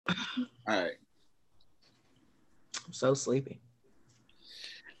All right. I'm so sleepy.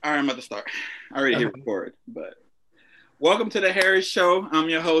 All right, I'm about to start. I already hit record, but welcome to the Harris Show. I'm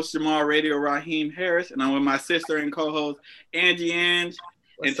your host, Jamal Radio Raheem Harris, and I'm with my sister and co-host, Angie Ange.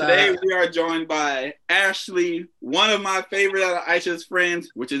 And today we are joined by Ashley, one of my favorite out of Aisha's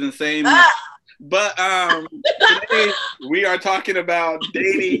friends, which is insane. But today we are talking about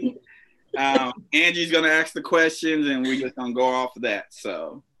dating. Angie's gonna ask the questions, and we're just gonna go off of that.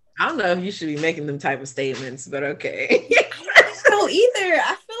 So I don't know if you should be making them type of statements, but okay. I don't either.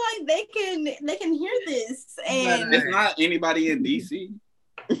 I feel like they can hear this, and it's not anybody in DC.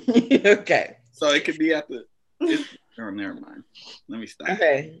 Okay. So it could be at the. Oh, never mind. Let me stop.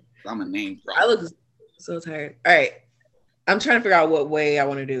 Okay. I'm a name drop. I look so tired. All right. I'm trying to figure out what way I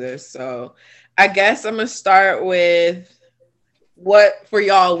want to do this. So I guess I'm going to start with what's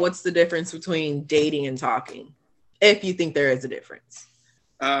the difference between dating and talking? If you think there is a difference.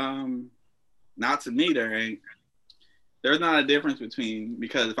 Not to me, there ain't. There's not a difference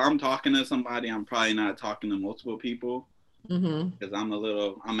because if I'm talking to somebody, I'm probably not talking to multiple people. Because I'm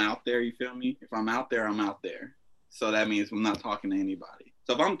out there, you feel me? If I'm out there, I'm out there. So that means I'm not talking to anybody.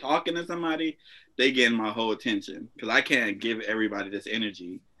 So if I'm talking to somebody, they get my whole attention. Because I can't give everybody this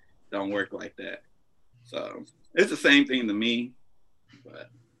energy. Don't work like that. So it's the same thing to me. But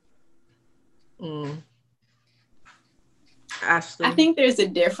Ashley? I think there's a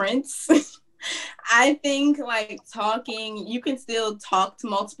difference. I think like talking, you can still talk to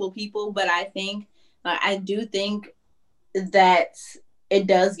multiple people, but I do think that it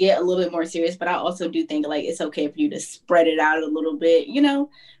does get a little bit more serious, but I also do think like it's okay for you to spread it out a little bit,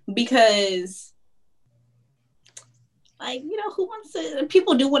 because like, who wants to,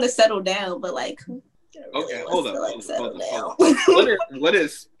 people do want to settle down, but like, okay, hold up. What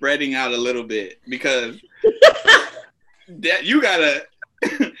is spreading out a little bit? Because that you gotta,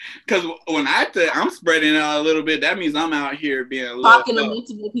 because when I'm spreading out a little bit, that means I'm out here being talking to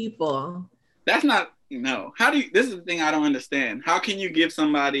multiple people. That's not. No. This is the thing I don't understand. How can you give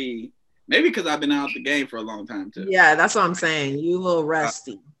somebody, maybe because I've been out the game for a long time too. Yeah, that's what I'm saying. You a little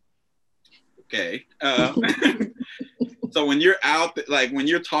rusty. Okay. So when you're out, like when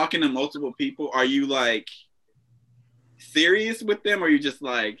you're talking to multiple people, are you like serious with them or are you just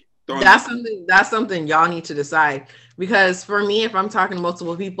like throwing That's something y'all need to decide. Because for me, if I'm talking to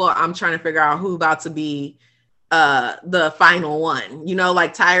multiple people, I'm trying to figure out who's about to be the final one.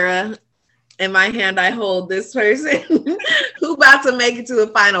 Like Tyra. In my hand, I hold this person who about to make it to the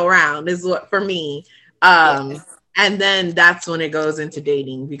final round is what for me. And then that's when it goes into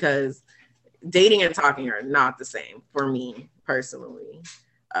dating, because dating and talking are not the same for me personally.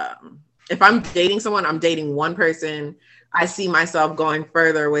 If I'm dating someone, I'm dating one person. I see myself going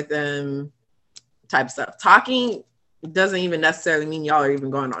further with them type of stuff. Talking doesn't even necessarily mean y'all are even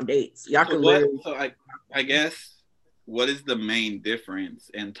going on dates. Y'all could literally. So I guess. What is the main difference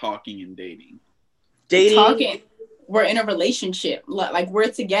in talking and dating? Talking, we're in a relationship. Like we're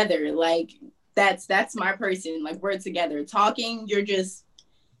together. Like that's my person. Like we're together. Talking,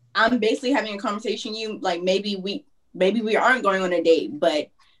 I'm basically having a conversation. You like maybe we aren't going on a date, but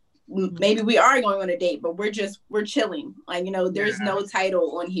maybe we are going on a date, but we're chilling. Like there's no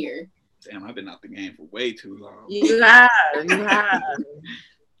title on here. Damn, I've been out the game for way too long. You have.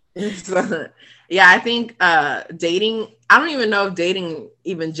 Yeah, I think dating, I don't even know if dating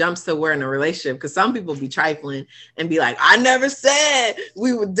even jumps to we're in a relationship, because some people be trifling and be like, I never said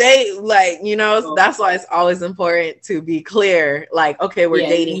we would date, so that's why it's always important to be clear, like, okay, we're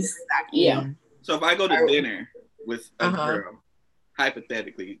dating. Yeah. So if I go to dinner with a girl,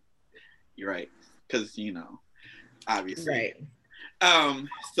 hypothetically, you're right, because obviously. Right.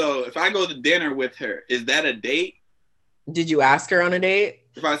 So if I go to dinner with her, is that a date? Did you ask her on a date?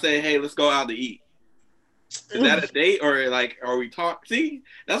 If I say, hey, let's go out to eat, is that a date or like, are we talking? See,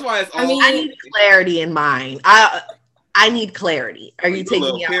 that's why it's all. I need clarity in mind. I need clarity. Are you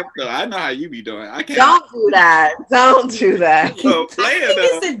taking me out? I know how you be doing. I can't. Don't do that. Don't do that. So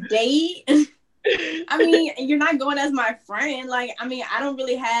it's a date. I mean, you're not going as my friend. Like, I mean, I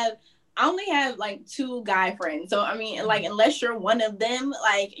only have like 2 guy friends. So I mean, like, unless you're one of them,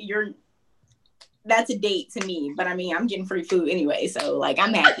 like that's a date to me. But I mean, I'm getting free food anyway, so like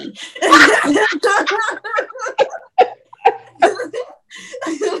I'm happy. So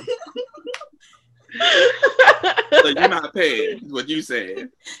you're not paying, is what you said.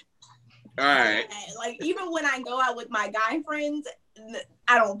 All right. Like even when I go out with my guy friends,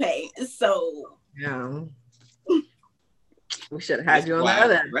 I don't pay. So yeah. We should have had you on the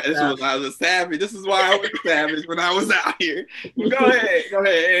other. This was I was a savage. This is why I was a savage when I was out here. Go ahead,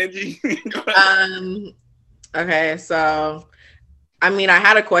 Angie. Go ahead. Okay, so I mean, I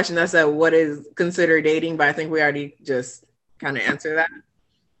had a question that said, what is considered dating? But I think we already just kind of answered that.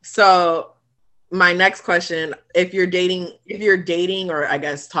 So my next question, if you're dating or I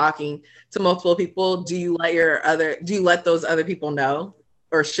guess talking to multiple people, do you let those other people know,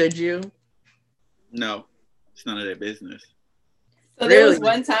 or should you? No, it's none of their business. So there was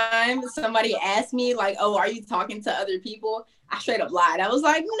one time somebody asked me like, "Oh, are you talking to other people?" I straight up lied. I was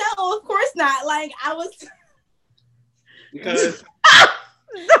like, "No, of course not." Like I was because.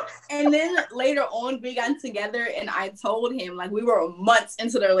 And then later on, we got together, and I told him, like, we were months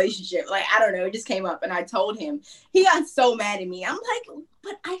into the relationship. Like, I don't know, it just came up, and I told him. He got so mad at me. I'm like,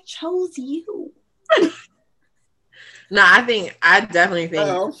 but I chose you. No, I definitely think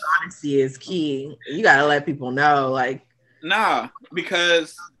honesty is key. You gotta let people know, like. Nah,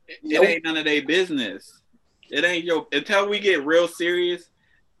 because it ain't none of their business. It ain't until we get real serious,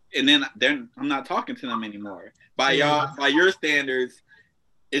 and then I'm not talking to them anymore. By your standards,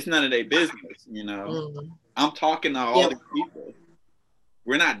 it's none of their business, you know. Mm-hmm. I'm talking to all the people.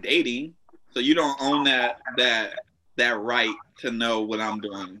 We're not dating, so you don't own that right to know what I'm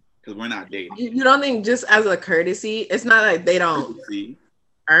doing because we're not dating. You don't think just as a courtesy, it's not like they don't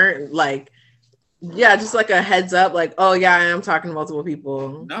earn like, yeah, just like a heads up, like, oh yeah, I am talking to multiple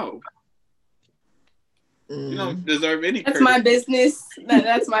people. No. You don't deserve any That's courtesy. my business.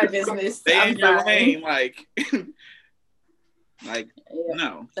 That's my business. Stay in your lane, like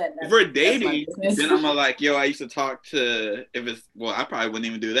no. If we're dating, then I'm like, yo, I used to talk to, I probably wouldn't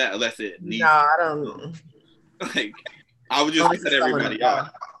even do that unless it needs. No, I don't. Like, I would just cut everybody off.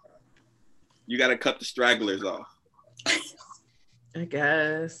 You got to cut the stragglers off. I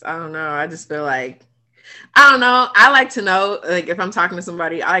guess. I don't know. I just feel like, I don't know. I like to know, like, if I'm talking to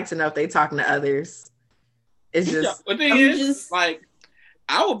somebody, I like to know if they talking to others. It's just. The thing is, like,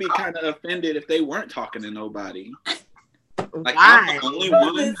 I would be kind of offended if they weren't talking to nobody. Like, why? I'm the only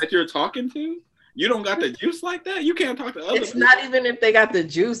one that you're talking to? You don't got the juice like that? You can't talk to others. It's not even if they got the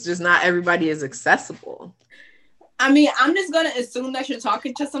juice, just not everybody is accessible. I mean, I'm just going to assume that you're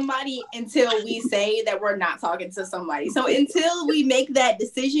talking to somebody until we say that we're not talking to somebody. So until we make that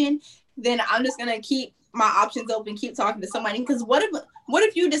decision, then I'm just going to keep my options open, keep talking to somebody. Because what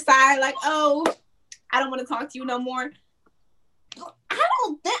if you decide like, oh, I don't want to talk to you no more?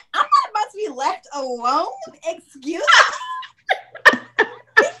 I'm not about to be left alone. Excuse me.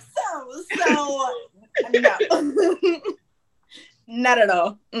 So no, not at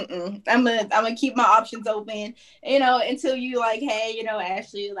all. I'm gonna keep my options open, until you like, hey,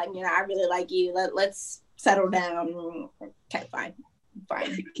 Ashley, like, I really like you. Let's settle down. Okay, fine.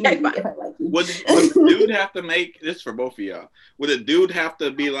 Okay, fine. Would the dude have to make this for both of y'all? Would a dude have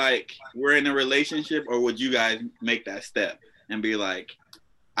to be like, we're in a relationship, or would you guys make that step and be like,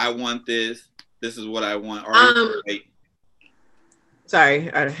 I want this. This is what I want. Or wait.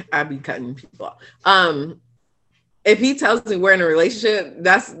 Sorry, I'd be cutting people off. If he tells me we're in a relationship,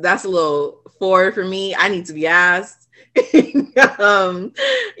 that's a little forward for me. I need to be asked. You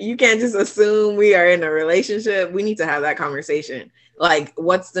can't just assume we are in a relationship. We need to have that conversation. Like,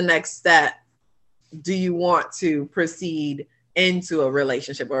 what's the next step? Do you want to proceed into a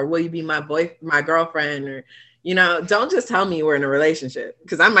relationship, or will you be my girlfriend? Or, don't just tell me we're in a relationship,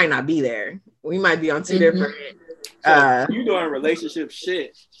 because I might not be there. We might be on two different. So you doing relationship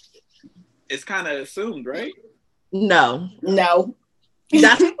shit, it's kind of assumed, right? No.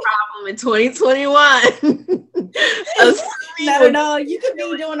 That's the problem in 2021. No. You could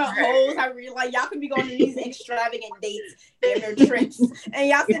be doing a whole, like, y'all could be going to these extravagant dates and their trips, and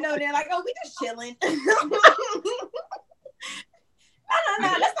y'all sitting over there like, oh, we just chilling. No,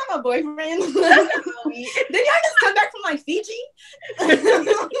 that's not my boyfriend. Did y'all just come back from like Fiji?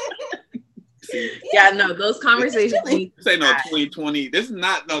 Yeah, no, those conversations. This ain't no 2020. This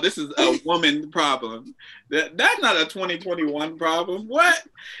is a woman problem. That's not a 2021 problem. What?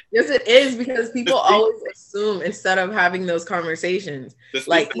 Yes, it is, because people always assume instead of having those conversations.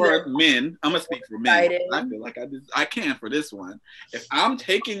 Like, for men, I'm gonna speak for men. I feel like I can for this one. If I'm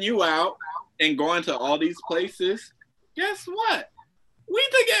taking you out and going to all these places, guess what? We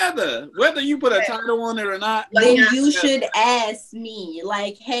together, whether you put a title on it or not. Then you should ask me,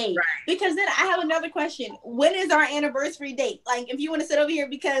 like, hey, because then I have another question. When is our anniversary date? Like, if you want to sit over here,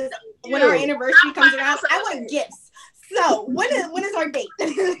 because when our anniversary comes around, I want gifts. So when is our date?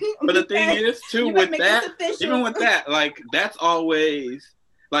 But the thing is, too, with that, even with that, like, that's always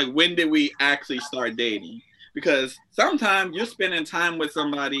like, when did we actually start dating? Because sometimes you're spending time with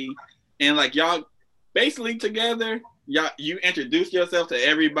somebody and like y'all basically together. You introduce yourself to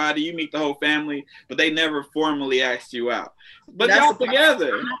everybody, you meet the whole family, but they never formally asked you out. But y'all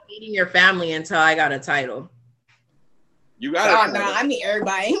together. I'm not meeting your family until I got a title. You gotta. Oh no, I mean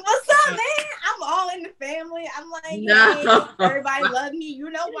everybody. What's up, man? I'm all in the family. I'm like, No. hey, everybody love me.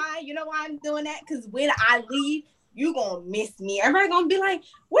 You know why? You know why I'm doing that? Because when I leave, you gonna miss me. Everybody gonna be like,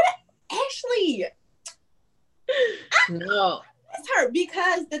 what? Ashley? No. It's her.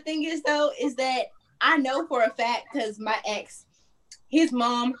 Because the thing is though, is that I know for a fact because my ex, his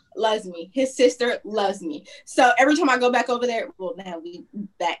mom loves me. His sister loves me. So every time I go back over there, well, now we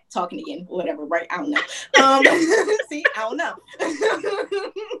back talking again, whatever, right? I don't know. See, I don't know.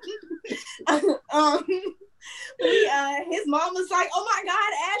 His mom was like, oh my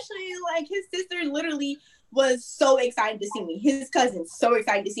God, Ashley, like his sister literally was so excited to see me. His cousin, so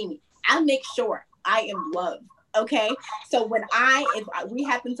excited to see me. I make sure I am loved. Okay. So when if we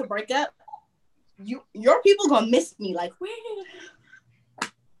happen to break up, your people gonna miss me. Like, where?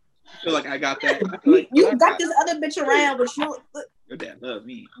 I feel like I got that. You got this other bitch around, but your dad love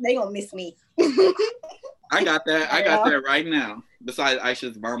me. They gonna miss me. I got that. I got that right now. Besides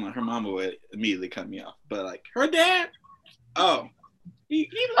Aisha's mama, her mama would immediately cut me off. But like her dad,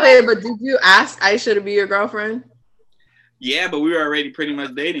 Okay, but did you ask Aisha to be your girlfriend? Yeah, but we were already pretty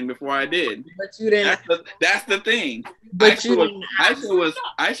much dating before I did. But you didn't. That's the thing. But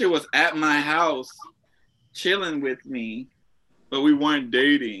Aisha was at my house chilling with me, but we weren't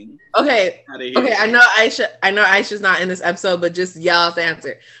dating. Okay. I know Aisha's not in this episode, but just y'all's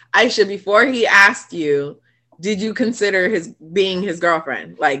answer. Aisha, before he asked you, did you consider being his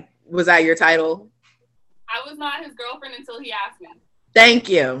girlfriend? Like, was that your title? I was not his girlfriend until he asked me. Thank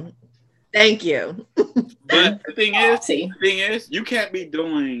you. But the thing is, you can't be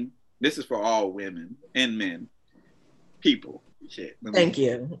doing this. Is for all women and men, people. Shit. Thank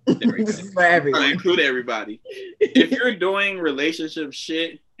you. This is for everyone. I include everybody. If you're doing relationship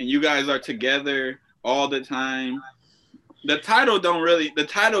shit and you guys are together all the time, the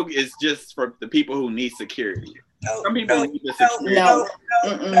title is just for the people who need security. Some people need the security.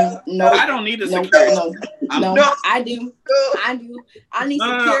 No. I don't need the security. No, I do. I need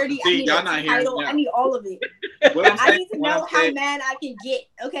security. See, I need y'all a not title. hearing I need all of it. I need to know how mad I can get.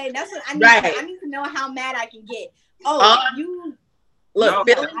 Okay, that's what I need. Right. I need to know how mad I can get. You look.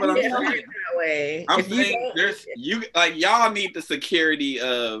 No, that way. I'm saying y'all need the security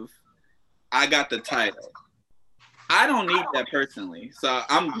of I got the title. I don't need that personally. So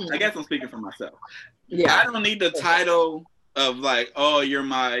I guess I'm speaking for myself. Yeah. I don't need the title of like, oh, you're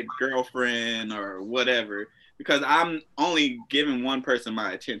my girlfriend or whatever, because I'm only giving one person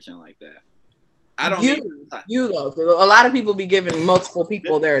my attention like that. I don't need though. A lot of people be giving multiple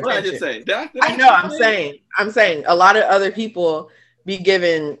people their attention. What did I just say? I know. I'm saying a lot of other people be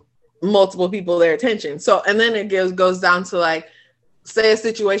giving multiple people their attention. So, and then it goes down to like, say a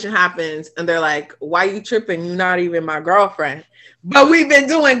situation happens and they're like, why you tripping? You're not even my girlfriend. But we've been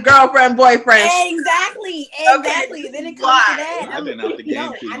doing girlfriend, boyfriend. Exactly. Okay. Then it comes to that. I've been out the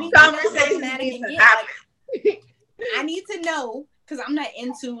game too long. I need to know, because I'm not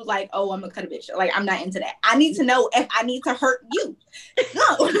into like, oh, I'm gonna cut a bitch. Like, I'm not into that. I need to know if I need to hurt you. No,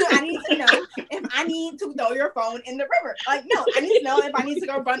 I need to know if I need to throw your phone in the river. Like, no, I need to know if I need to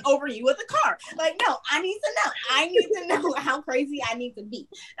go run over you with a car. Like, no, I need to know. I need to know how crazy I need to be.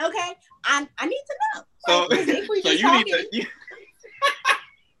 Okay, I need to know. Like, so you need to.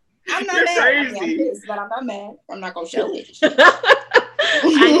 I'm not mad. Crazy. I'm pissed, but I'm not mad. I'm not gonna show it.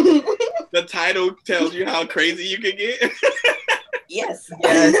 The title tells you how crazy you can get. Yes. And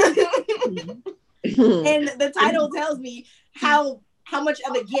the title tells me how much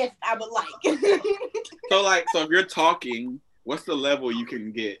of a gift I would like. So if you're talking, what's the level you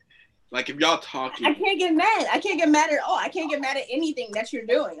can get? Like if y'all talking, I can't get mad. I can't get mad at all. I can't get mad at anything that you're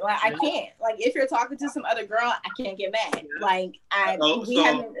doing. Like I can't. Like if you're talking to some other girl, I can't get mad. Like we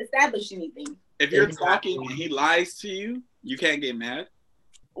haven't established anything. If you're talking and he lies to you, you can't get mad.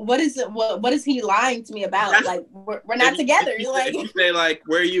 What is it? What is he lying to me about? Like we're not together. If you say like,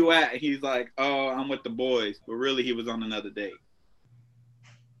 where are you at? He's like, oh, I'm with the boys, but really he was on another date.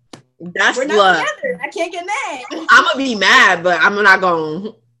 That's we're not together. I can't get mad. I'm gonna be mad, but I'm not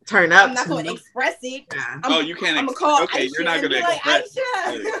gonna turn up. I'm not gonna express it. Yeah. You can't. I'm gonna call. Okay, Aisha, you're not gonna express.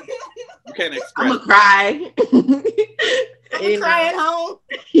 Like, you can't express. I'm gonna cry. I'm gonna cry at home.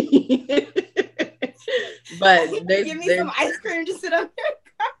 But give me some ice cream. Just sit up there.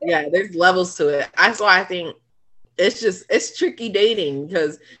 Yeah, there's levels to it. That's why I think it's tricky dating,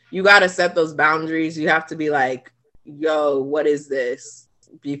 because you got to set those boundaries. You have to be like, yo, what is this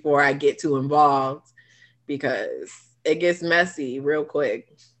before I get too involved, because it gets messy real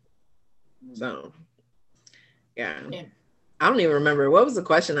quick. So yeah. I don't even remember what was the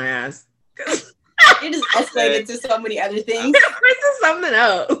question I asked. It just escalated to so many other things. This is something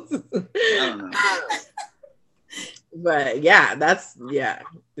else. I don't know. But yeah,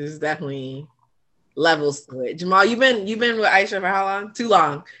 there's definitely levels to it. Jamal, you've been with Aisha for how long? Too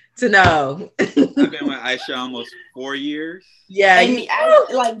long to know. I've been with Aisha almost 4 years. Yeah, And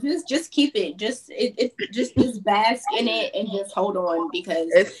like just keep it. Just bask in it and just hold on because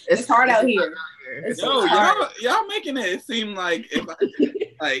it's hard out here. Y'all making it seem like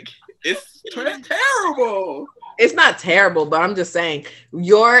it's terrible. It's not terrible, but I'm just saying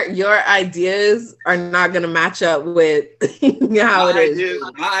your ideas are not gonna match up with how it is.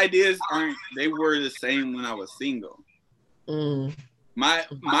 My ideas aren't. They were the same when I was single.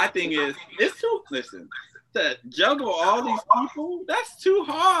 My thing is, it's too. Listen, to juggle all these people, that's too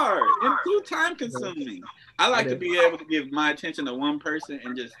hard and too time consuming. I like to be able to give my attention to one person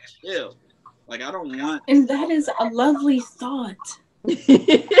and just chill. Like, I don't want. And that is a lovely thought. After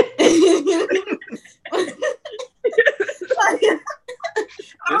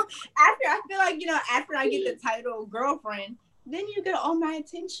I feel like, after I get the title girlfriend, then you get all my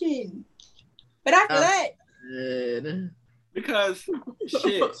attention. But after that, because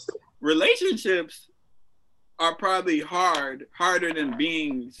shit, relationships are probably harder than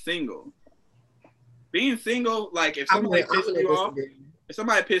being single. Being single, like if somebody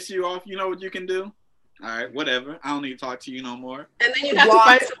pisses you off, you know what you can do? All right, whatever. I don't need to talk to you no more. And then you have to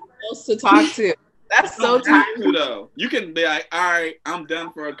find someone else to talk to. That's so tiring. Though. You can be like, all right, I'm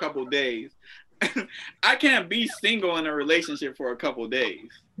done for a couple days. I can't be single in a relationship for a couple days.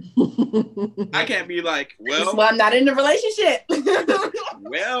 I can't be like, well, I'm not in a relationship.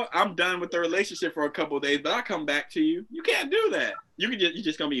 Well, I'm done with the relationship for a couple days, but I'll come back to you. You can't do that. You're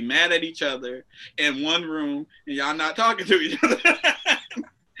just gonna be mad at each other in one room and y'all not talking to each other.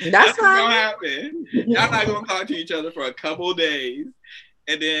 That's what's gonna happen. Y'all not gonna talk to each other for a couple days,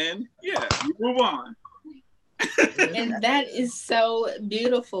 and then you move on. And that is so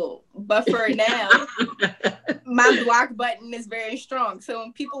beautiful. But for now, my block button is very strong. So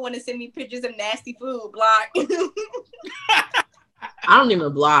when people want to send me pictures of nasty food, block. I don't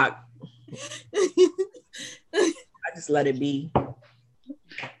even block. I just let it be.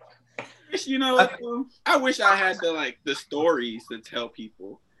 You know what? I wish I had the stories to tell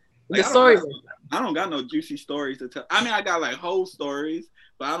people. Like, the stories. I don't got no juicy stories to tell. I mean, I got whole stories,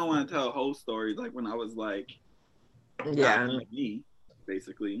 but I don't want to tell whole stories like when I was me,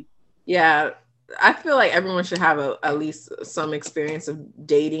 basically. Yeah, I feel like everyone should have at least some experience of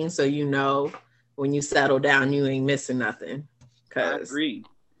dating, so when you settle down, you ain't missing nothing. I agree.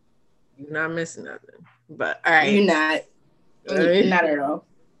 You're not missing nothing. But all right, you're not. Not at all.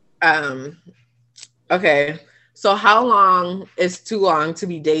 Okay. So how long is too long to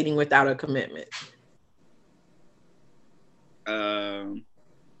be dating without a commitment?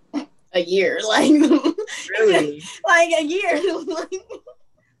 A year, really, a year.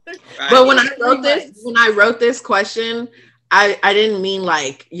 But when I wrote this question, I didn't mean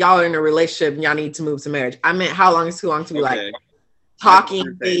y'all are in a relationship and y'all need to move to marriage. I meant how long is too long to be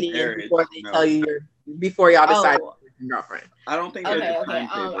talking, dating before they tell you before y'all decide to be your girlfriend. I don't think okay.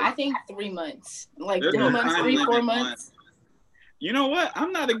 I think 3 months. 3-4 months. You know what?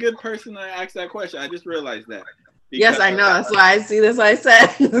 I'm not a good person to ask that question. I just realized that. Yes, I know. That's why I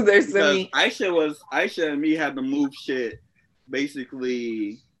said there's me. Aisha and me had to move shit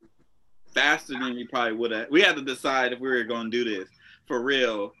basically faster than we probably would have. We had to decide if we were going to do this for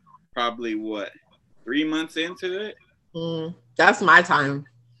real. Probably 3 months into it. That's my time.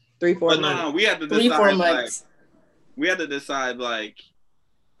 3-4 months. No, we had to decide. 3-4 months. We had to decide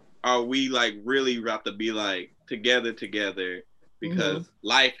are we really about to be together because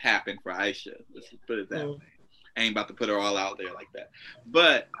life happened for Aisha. Let's put it that way. I ain't about to put her all out there like that.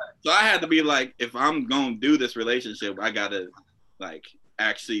 But so I had to be if I'm gonna do this relationship, I gotta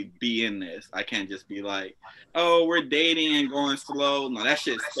actually be in this. I can't just be oh, we're dating and going slow. No, that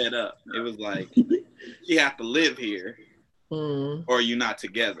shit's set up. It was you have to live here or you're not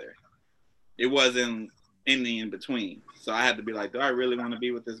together. It wasn't any in between. So I had to be do I really want to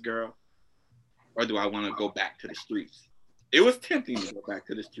be with this girl? Or do I want to go back to the streets? It was tempting to go back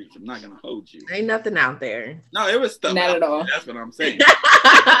to the streets. I'm not going to hold you. Ain't nothing out there. No, it was stuff. Not at all. That's what I'm saying.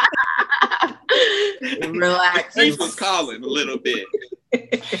 Relax. The streets was calling a little bit.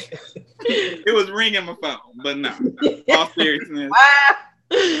 It was ringing my phone, but no. All seriousness.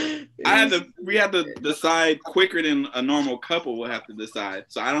 We had to decide quicker than a normal couple will have to decide.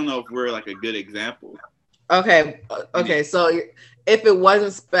 So I don't know if we're a good example. Okay. So if it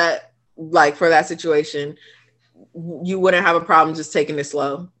wasn't for that situation, you wouldn't have a problem just taking it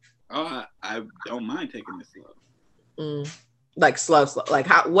slow. Oh, I don't mind taking it slow. Slow.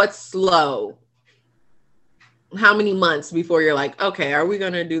 What's slow? How many months before you're okay, are we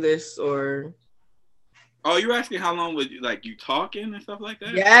gonna do this or? Oh, you asking how long would you talking and stuff like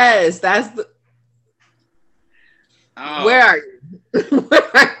that? Yes, that's the. Oh. Where are you?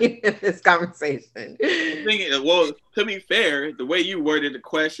 Where are you in this conversation? Well, to be fair, the way you worded the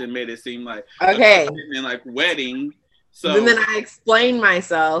question made it seem like okay, and like wedding. So and then I explained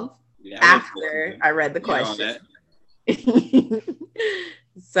myself after I read the Yeah, question.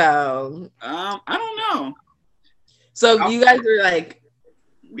 So I don't know. So if you guys are like,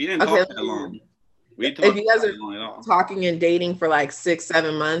 we didn't talk that long. If you guys are talking and dating for like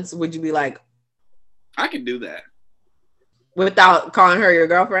 6-7 months, would you be like, I could do that without calling her your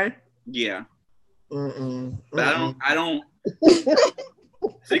girlfriend? Yeah. Mm-mm. But I don't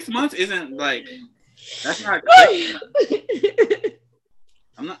 6 months isn't like, that's not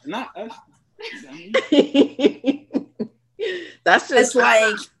I'm not that's just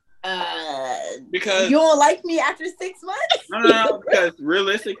like because you don't like me after 6 months. No, because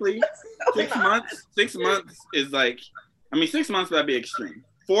realistically 6 months is like, I mean 6 months might be extreme.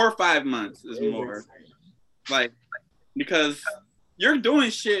 4 or 5 months is more like, because you're doing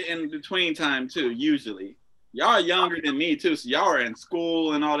shit in between time too. Usually y'all are younger than me too, so y'all are in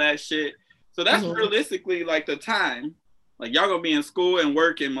school and all that shit, so that's realistically like the time, like y'all gonna be in school and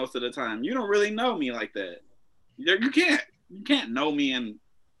working most of the time. You don't really know me like that. You can't know me in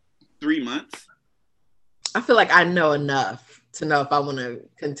 3 months. I feel like I know enough to know if I want to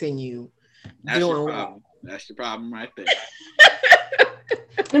continue doing well. That's your problem right there.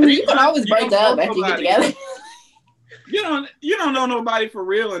 I mean, you can always break up after you get together. You don't know nobody for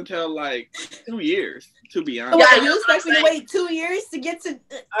real until like 2 years, to be honest. Yeah, you expect me to wait 2 years to get to?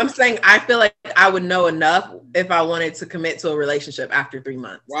 I'm saying I feel like I would know enough if I wanted to commit to a relationship after 3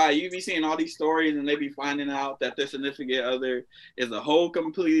 months. Why? You be seeing all these stories and they be finding out that their significant other is a whole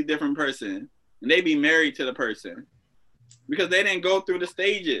completely different person, and they be married to the person because they didn't go through the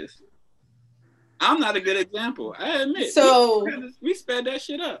stages. I'm not a good example, I admit. So we sped that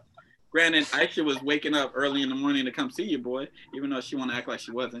shit up. Granted, Aisha was waking up early in the morning to come see you, boy, even though she want to act like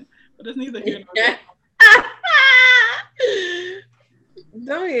she wasn't. But it's neither here nor there.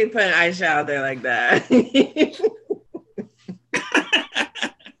 Don't even put Aisha out there like that.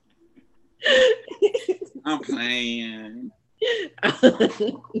 I'm playing.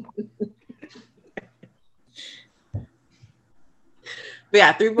 But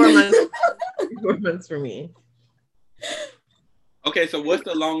yeah, 3-4 months. 4 months for me. Okay, so what's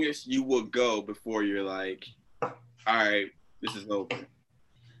the longest you would go before you're like, all right, this is over?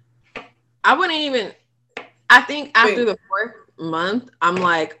 I wouldn't even. I think after the 4th month, I'm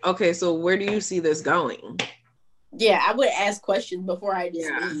like, okay, so where do you see this going? Yeah, I would ask questions before I just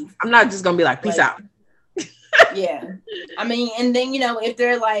leave. I'm not just gonna be like, peace out. Yeah, I mean, and then if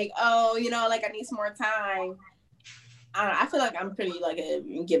they're like, oh, like I need some more time. I feel like I'm pretty like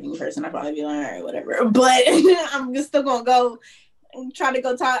a giving person. I'd probably be like, all right, whatever. But I'm just still gonna go and try to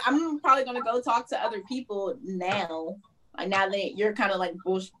go talk. I'm probably gonna go talk to other people now. Like now that you're kind of like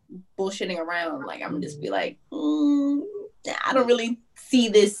bullshitting around, like I'm just be like, I don't really see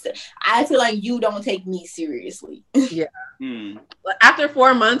this. I feel like you don't take me seriously. Yeah. After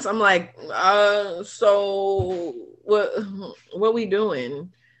 4 months, I'm like, so what we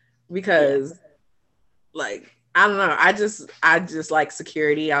doing? Because like, I don't know. I just like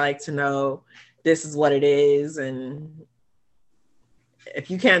security. I like to know this is what it is. And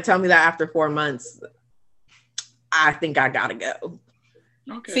if you can't tell me that after 4 months, I think I gotta go.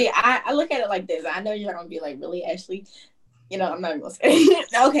 Okay. See, I look at it like this. I know you're gonna be like, really, Ashley? I'm not even gonna say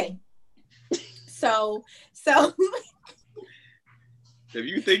okay. So if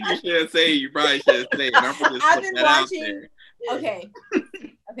you think you should say it, you probably should say it. I'm gonna just I've been watching. Okay.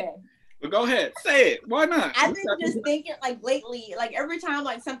 But go ahead, say it. Why not? I've been just thinking, like lately, like every time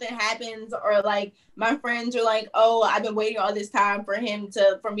like something happens, or like my friends are like, "Oh, I've been waiting all this time for me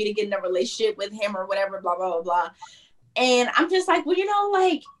to get in a relationship with him or whatever," blah blah blah blah. And I'm just like, well,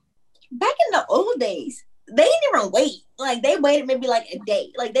 like back in the old days, they didn't even wait. Like they waited maybe like a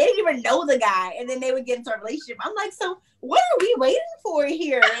day. Like they didn't even know the guy, and then they would get into a relationship. I'm like, so what are we waiting for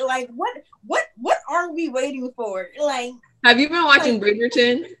here? Like what are we waiting for? Like, have you been watching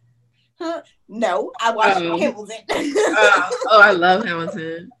Bridgerton? No, I watched Hamilton. I love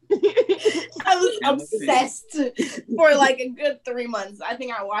Hamilton. I was obsessed for like a good 3 months. I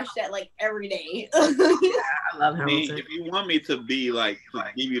think I watched that like every day. I love Hamilton. If you want me to be like, to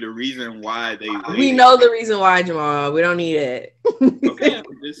give you the reason why they waited. We know the reason why, Jamal. We don't need it. Okay, I'm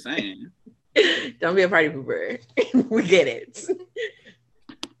just saying. Don't be a party pooper. We get it.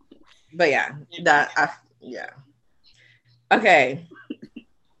 But yeah, okay.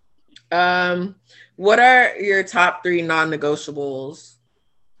 What are your top 3 non-negotiables?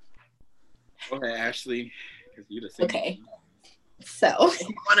 Okay, Ashley, because you the same. Okay. So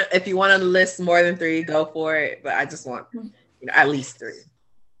If you want to list more than 3, go for it. But I just want, at least 3.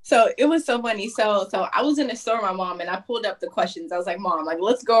 So it was so funny. So I was in the store with my mom and I pulled up the questions. I was like, Mom, like,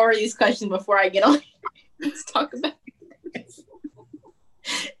 let's go over these questions before I get on. Let's talk about it.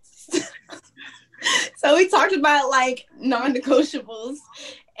 So we talked about like non-negotiables.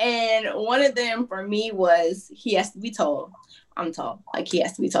 And one of them for me was he has to be tall. I'm tall. Like he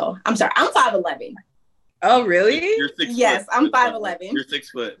has to be tall. I'm sorry. I'm 5'11". Oh, really? You're 6 Yes, foot. I'm 5'11". You're 6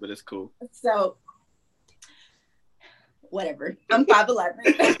 foot, but it's cool. So whatever. I'm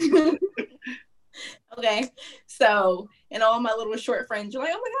 5'11". Okay. So, and all my little short friends are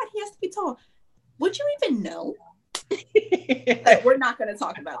like, oh my God, he has to be tall. Would you even know? Like, we're not going to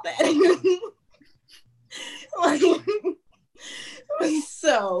talk about that.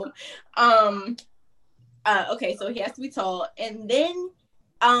 So, okay, so he has to be tall. And then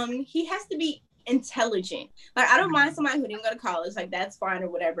he has to be intelligent. Like, I don't mind somebody who didn't go to college, like that's fine or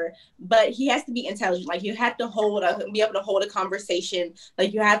whatever, but he has to be intelligent. Like you have to be able to hold a conversation.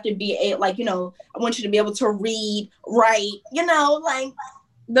 Like you have to be I want you to be able to read, write, like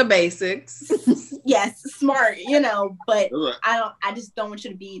the basics. Yes, smart, but I just don't want you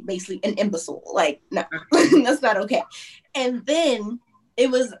to be basically an imbecile. Like, no, that's not okay. And then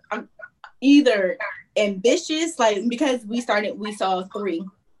it was either ambitious, like because we saw 3.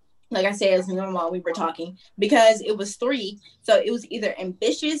 Like I said, as my mom, we were talking because it was 3. So it was either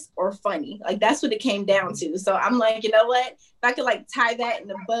ambitious or funny. Like that's what it came down to. So I'm like, you know what? If I could like tie that in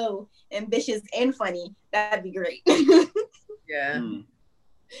a bow, ambitious and funny, that'd be great. Yeah.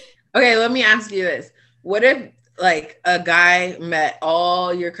 Okay, let me ask you this. What if like a guy met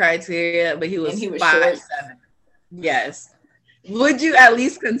all your criteria, but he was 5'7"? Yes. Would you at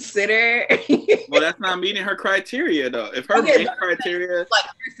least consider? Well, that's not meeting her criteria, though. If her main criteria, like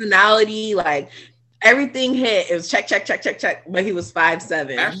personality, like everything hit, it was check, but he was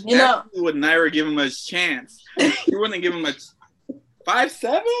 5'7". Ashley would never give him a chance. You wouldn't give him a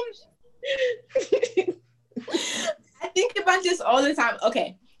 5'7". I think about this all the time.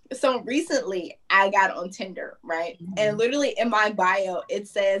 Okay, so recently I got on Tinder, right? Mm-hmm. And literally in my bio it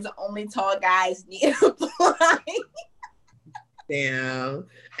says only tall guys need to apply. Damn.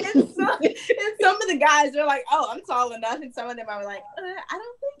 And some of the guys are like, oh, I'm tall enough. And some of them are like, I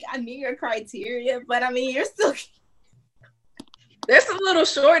don't think I meet your criteria. But I mean, you're still... There's some little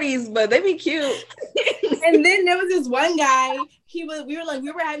shorties, but they be cute. And then there was this one guy, we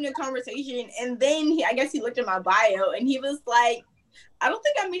were having a conversation. And then I guess he looked at my bio and he was like, I don't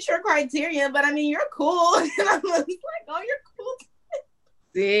think I meet your criteria, but I mean, you're cool. And I was like, oh, you're cool.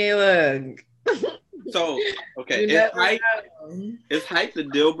 See, look. So, okay, is height the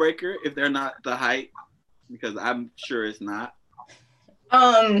deal breaker if they're not the height? Because I'm sure it's not.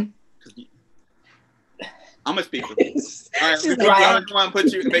 I'm gonna speak for you. All right, I want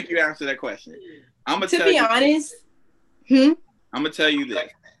to make you answer that question. I'm gonna tell you. I'm gonna tell you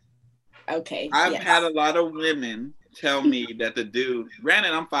this. Okay. I've had a lot of women tell me that the dude.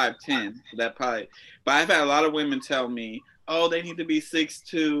 Granted, I'm 5'10", so that probably. But I've had a lot of women tell me, oh, they need to be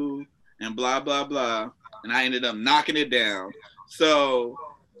 6'2". And blah, blah, blah. And I ended up knocking it down. So,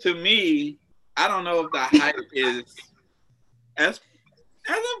 to me, I don't know if the height is as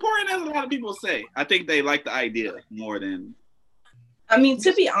important as a lot of people say. I think they like the idea more than... I mean,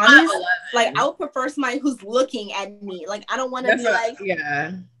 to be honest, like, I would prefer somebody who's looking at me. Like, I don't want to be like...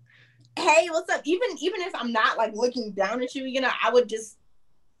 Yeah. Hey, what's up? Even if I'm not, like, looking down at you, I would just...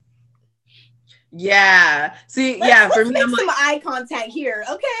 Yeah. See, for me, I'm some eye contact here,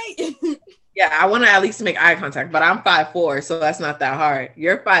 okay? Yeah, I want to at least make eye contact, but I'm 5'4", so that's not that hard.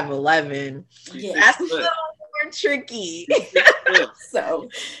 You're 5'11". Yeah. That's a little more tricky. So,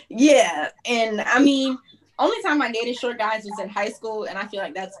 yeah. And I mean, only time I dated short guys was in high school, and I feel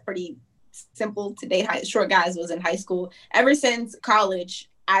like that's pretty simple to date short guys was in high school. Ever since college,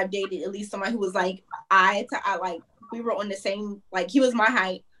 I've dated at least somebody who was like like we were on the same, like he was my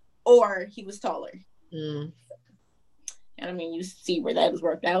height or he was taller. And I mean, you see where that was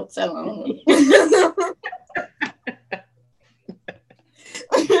worked out. So I don't know.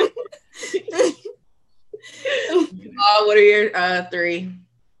 What are your 3?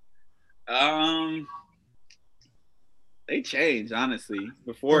 They changed, honestly.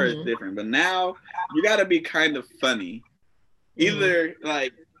 Before it's different, but now you got to be kind of funny, either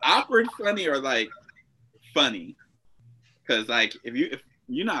like awkward funny or like funny. Because like if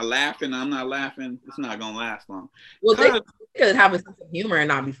you're not laughing, I'm not laughing, it's not gonna last long. Well, they could have a sense of humor and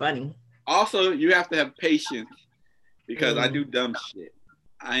not be funny. Also, you have to have patience because I do dumb shit.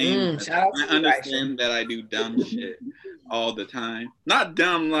 I understand that I do dumb shit all the time. Not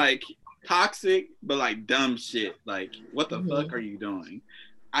dumb like toxic, but like dumb shit. Like, what the fuck are you doing?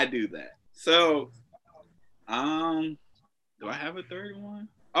 I do that. So, do I have a third one?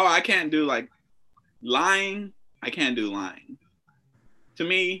 Oh, I can't do like lying. I can't do lying. To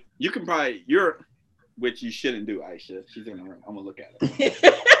me, you can probably which you shouldn't do, Aisha. She's in the room. I'm gonna look at it.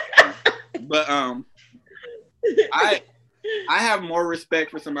 But I have more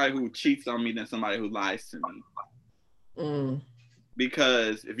respect for somebody who cheats on me than somebody who lies to me.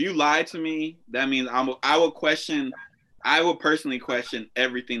 Because if you lie to me, that means I will personally question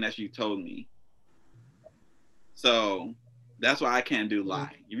everything that you told me. So that's why I can't do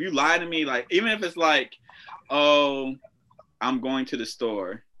lie. If you lie to me, like even if it's like, oh, I'm going to the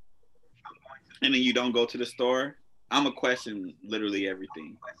store, and then you don't go to the store, I'm a question literally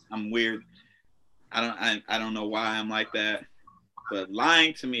everything. I'm weird. I don't know why I'm like that, but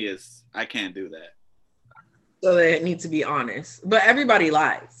lying to me I can't do that. So they need to be honest, but everybody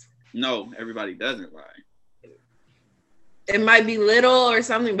lies. No, everybody doesn't lie. It might be little or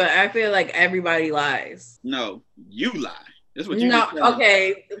something, but I feel like everybody lies. No, you lie. That's what you. No,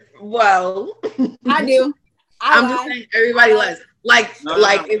 okay. Well, I do. I'm just saying everybody lies.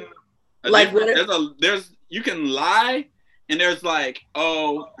 There's you can lie, and there's like,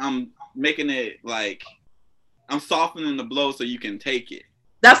 oh, I'm making it like I'm softening the blow so you can take it.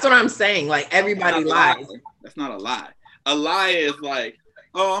 That's what I'm saying. Like everybody lies. That's not a lie. A lie is like,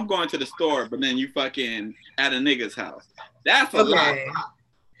 oh, I'm going to the store, but then you fucking at a nigga's house. That's a lie.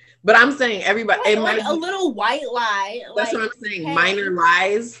 But I'm saying everybody. It might be a little white lie. That's what I'm saying. Hey. Minor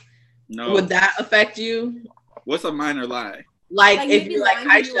lies. No. Would that affect you? What's a minor lie? Like if you're like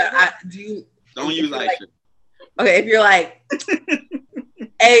Aisha, don't use Aisha. Okay, if you're like,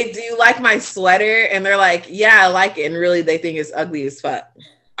 hey, do you like my sweater? And they're like, yeah, I like it. And really they think it's ugly as fuck.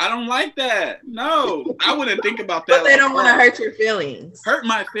 I don't like that. No, I wouldn't think about that. But they don't want to hurt your feelings. Hurt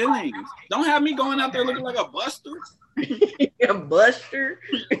my feelings. Don't have me going out there looking like a buster. A buster?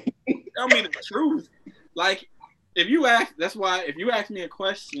 Tell me the truth. Like, if you ask me a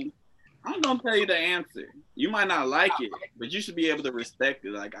question, I'm going to tell you the answer. You might not like it, but you should be able to respect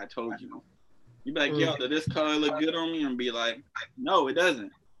it like I told you. You be like, yo, does this color look good on me? And be like, no, it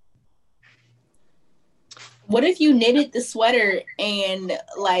doesn't. What if you knitted the sweater and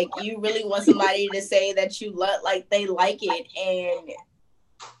like you really want somebody to say that you love, like they like it, and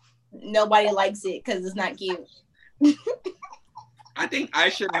nobody likes it because it's not cute? I think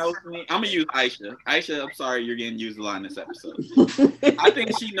Aisha knows me. I'm gonna use Aisha. Aisha, I'm sorry you're getting used a lot in this episode. I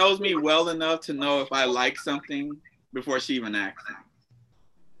think she knows me well enough to know if I like something before she even asks me.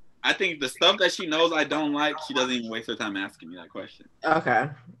 I think the stuff that she knows I don't like, she doesn't even waste her time asking me that question. Okay.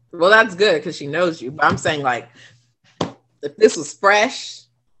 Well, that's good because she knows you. But I'm saying, like, if this was fresh,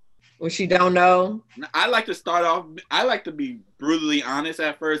 when she don't know. I like to start off, I like to be brutally honest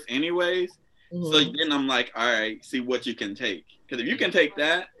at first anyways. So then I'm like, all right, see what you can take. Because if you can take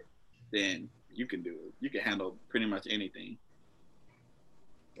that, then you can do it. You can handle pretty much anything.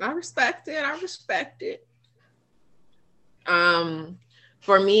 I respect it.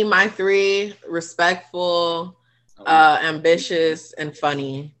 For me, my 3, respectful, ambitious, and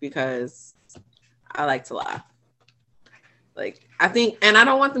funny, because I like to laugh. Like, I think, and I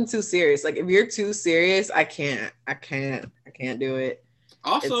don't want them too serious. Like, if you're too serious, I can't do it.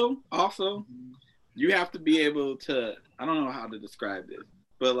 Also, you have to be able to, I don't know how to describe this,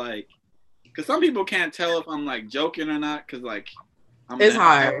 but like, because some people can't tell if I'm like joking or not, because like, it's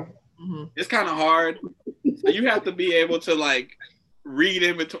hard. It's kind of hard. So you have to be able to like read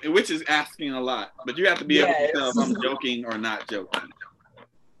in between, which is asking a lot, but you have to be able to tell if I'm joking or not joking.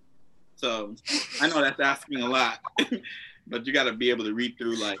 So I know that's asking a lot, but you got to be able to read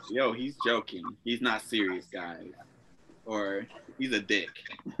through like, yo, he's joking. He's not serious, guys. Or he's a dick.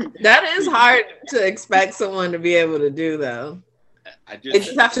 That is hard to expect someone to be able to do, though. You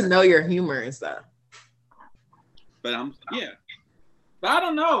just have to know your humor and stuff. But but I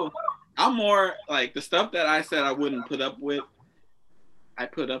don't know. I'm more like the stuff that I said I wouldn't put up with, I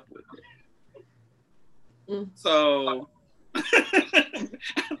put up with it. So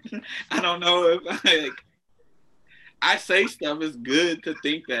I don't know if I say stuff. It's good to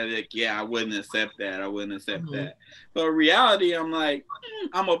think that like, yeah, I wouldn't accept that. I wouldn't accept that. But in reality, I'm like,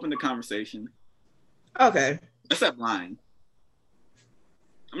 I'm open to conversation. Okay. Except lying.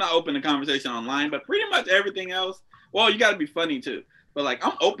 I'm not open to conversation online, but pretty much everything else. Well, you got to be funny too. But like,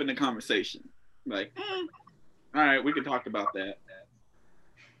 I'm open to conversation. Like, all right, we can talk about that.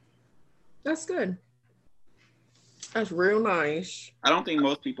 That's good. That's real nice. I don't think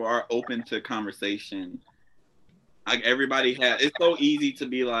most people are open to conversation. Like everybody it's so easy to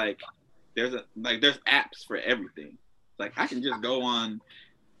be like, there's apps for everything. Like I can just go on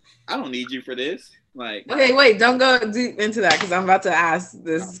I don't need you for this. Like, okay, wait, don't go deep into that because I'm about to ask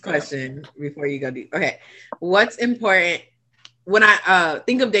this question before you go deep. Okay, what's important when I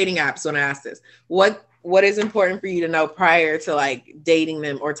think of dating apps when I ask this? What is important for you to know prior to like dating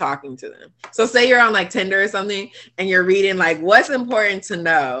them or talking to them? So say you're on like Tinder or something and you're reading like what's important to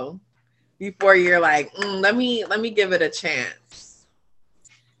know before you're like, let me give it a chance.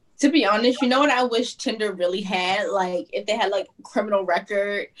 To be honest, you know what I wish Tinder really had? Like, if they had like criminal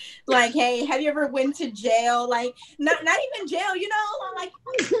record, like, hey, have you ever went to jail? Like, not even jail, like,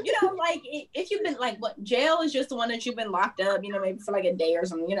 like if you've been like, what jail is just the one that you've been locked up, maybe for like a day or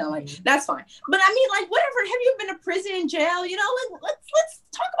something, like that's fine. But I mean, like, whatever. Have you been to prison and jail? Like, let's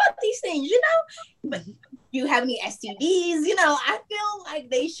talk about these things, But you have any STDs? I feel like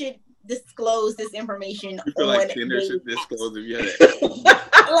they should disclose this information. You feel like Tinder should disclose if you had it.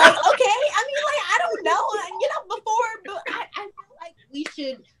 Like, okay, I mean, like, I don't know, before, but I feel like we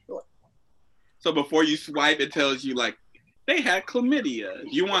should. So before you swipe, it tells you like they had chlamydia.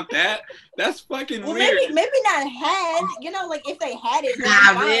 You want that? That's fucking weird. Maybe not had. Like if they had it,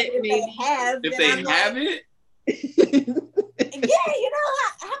 have fine. it. If they have it. Yeah,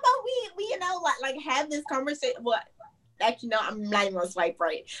 how about we like have this conversation? What? Actually, no, I'm not even gonna swipe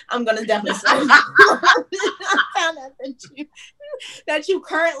right. I'm gonna definitely swipe. I found out that you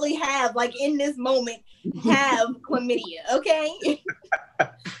currently have, like in this moment, have chlamydia. Okay,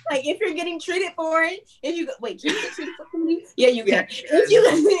 like if you're getting treated for it, can you get treated for chlamydia? Yeah, you can. If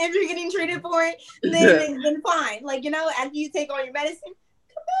you're getting treated for it, then fine. Like after you take all your medicine,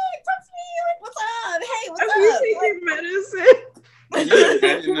 come back, talk to me. Like, what's up? Hey, what's up? You take medicine.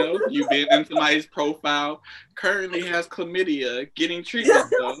 You've been in somebody's profile, currently has chlamydia, getting treated.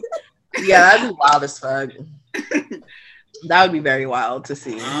 Yeah, that'd be wild as fuck. That would be very wild to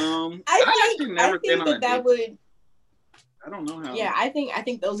see. I think that would. I don't know how. Yeah, I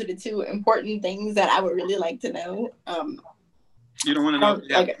think those are the two important things that I would really like to know. You don't want to know if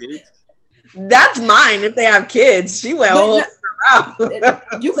they have kids? That's mine. If they have kids, she went all around.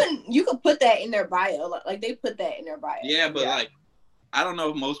 You can put that in their bio. Like they put that in their bio. Yeah, but like. I don't know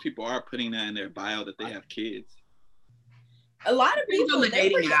if most people are putting that in their bio that they have kids. A lot of people, they're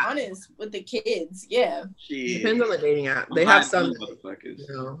pretty honest with the kids. Yeah. Depends on the dating app. They have some.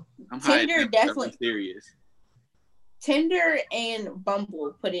 I'm Tinder definitely serious. Tinder and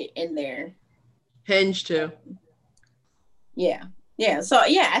Bumble put it in there. Hinge too. Yeah. Yeah. So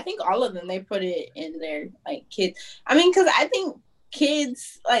yeah, I think all of them, they put it in there, like kids. I mean, because I think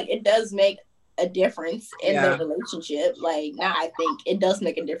kids, like, it does make a difference in the relationship. Like, now I think it does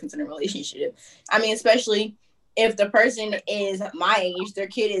make a difference in a relationship. I mean, especially if the person is my age, their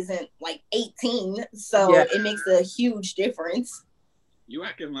kid isn't like 18, so it makes a huge difference. You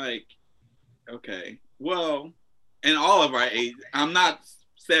acting like, okay, well, in all of our age, I'm not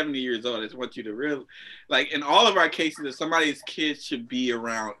 70 years old. I just want you to really, like, in all of our cases, if somebody's kids should be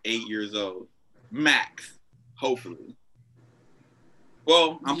around 8 years old, max, hopefully.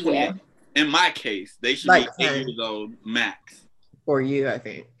 Well, I'm 28. In my case, they should be 8 years old max. For you, I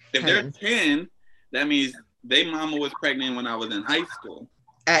think. If they're 10, that means their mama was pregnant when I was in high school.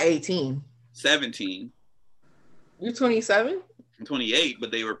 At 18. 17. You're 27? I'm 28,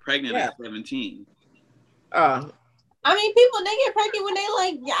 but they were pregnant at 17. I mean, people, they get pregnant when they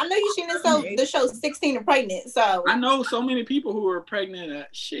like, I know you've seen the show 16 and Pregnant, so. I know so many people who are pregnant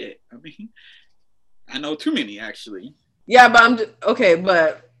at shit. I mean, I know too many, actually. Yeah, but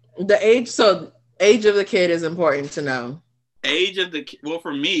but the age of the kid is important to know. Age of the well,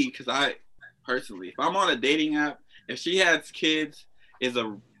 for me, because I personally, if I'm on a dating app, if she has kids, is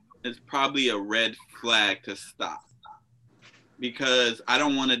probably a red flag to stop, because I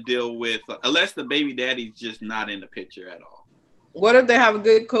don't want to deal with, unless the baby daddy's just not in the picture at all. What if they have a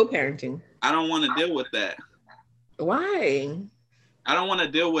good co-parenting? I don't want to deal with that. Why? I don't want to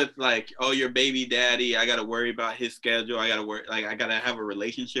deal with, like, oh, your baby daddy, I got to worry about his schedule. I got to have a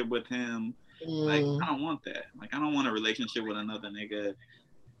relationship with him. Like, I don't want that. Like, I don't want a relationship with another nigga.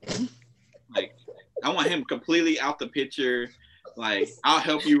 Like, I want him completely out the picture. Like, I'll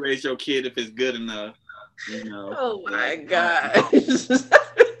help you raise your kid if it's good enough. Oh my God.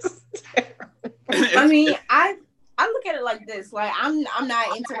 I mean, I look at it like this. Like, I'm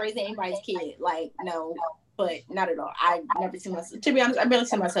not into raising anybody's kid. Like, no. But not at all. I never see myself, to be honest, I barely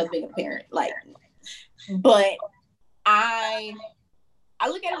see myself being a parent. Like, but I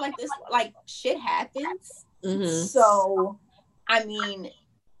look at it like this, like, shit happens. Mm-hmm. So, I mean,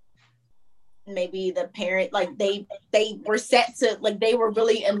 maybe the parent, like, they were set to, like, they were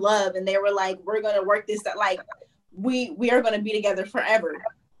really in love and they were like, we're going to work this, like, we are going to be together forever.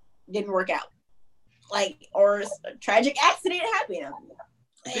 Didn't work out. Like, or a tragic accident happened.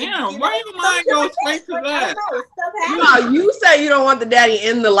 Damn, why your mind go straight to that? No, you say you don't want the daddy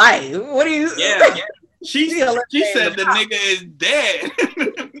in the life. What do you? Yeah. She said the nigga is dead.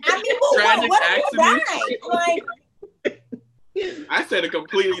 I mean, what accident? Like, I said a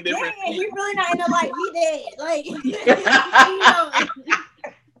completely different thing. He really not in the life. He dead. Like,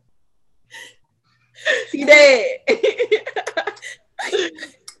 he dead.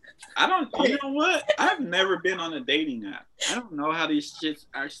 I don't. You know what? I've never been on a dating app. I don't know how these shits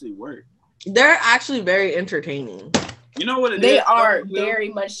actually work. They're actually very entertaining. You know what they are very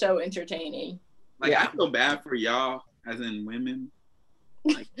much so entertaining. Like I feel bad for y'all, as in women.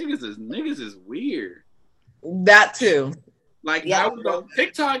 Like niggas is weird. That too. Like I was on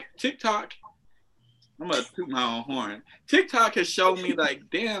TikTok. I'm gonna toot my own horn. TikTok has shown me like,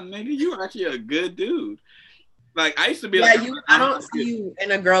 damn nigga, you actually a good dude. Like I used to be I don't see you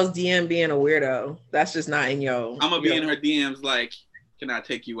in a girl's DM being a weirdo. That's just not in your. I'm gonna be in her DMs like, can I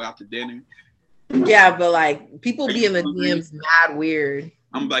take you out to dinner? Yeah, but like people be in the DMs mad weird.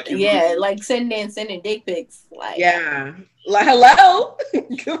 I'm like, like sending dick pics. Like, yeah, like hello. I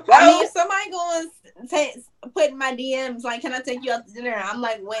mean, if somebody going put in my DMs like, can I take you out to dinner? I'm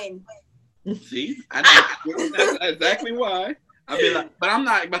like, when? See, I know that's exactly why. I be like, but I'm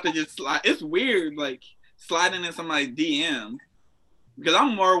not about to just slide. It's weird, like sliding in somebody's DM because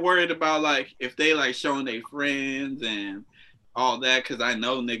I'm more worried about like if they like showing their friends and all that because I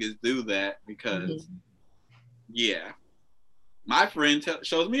know niggas do that because my friend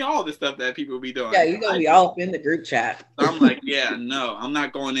shows me all the stuff that people be doing. Yeah, you're gonna be all up in the group chat. So I'm like, yeah, no, I'm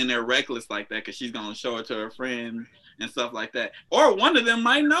not going in there reckless like that because she's gonna show it to her friend and stuff like that. Or one of them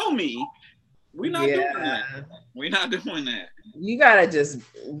might know me. We're not doing that. We're not doing that. You gotta just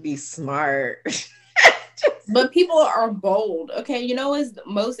be smart. But people are bold. Okay, you know what's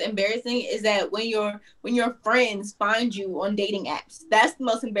most embarrassing is that when your friends find you on dating apps, that's the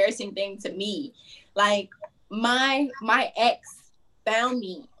most embarrassing thing to me. Like my ex found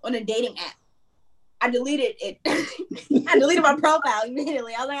me on a dating app. I deleted it. I deleted my profile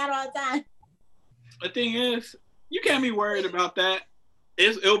immediately. I was like, I don't have time. The thing is, you can't be worried about that.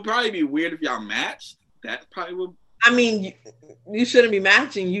 It'll probably be weird if y'all matched. That probably would. I mean, you shouldn't be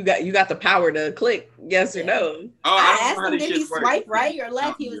matching. You got the power to click yes or no. Oh, I asked him did he swipe right or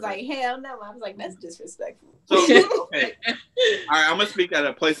left. He was like, hell no. I was like, that's disrespectful. So okay, all right. I'm gonna speak at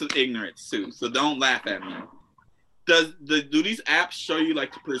a place of ignorance too. So don't laugh at me. Do these apps show you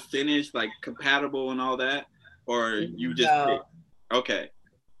like the percentage, like compatible and all that, or you just pick? Okay?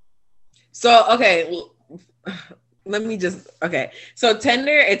 So let me just So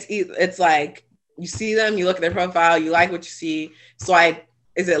Tinder, it's like you see them, you look at their profile, you like what you see. Swipe.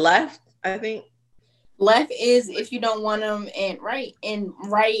 Is it left? I think left is if you don't want them, and right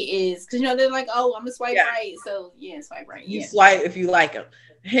is because they're like, oh, I'm gonna swipe right. So swipe right. You swipe if you like them.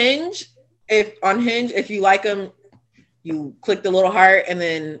 Hinge, if you like them, you click the little heart, and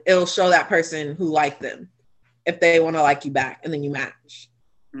then it'll show that person who liked them if they want to like you back, and then you match.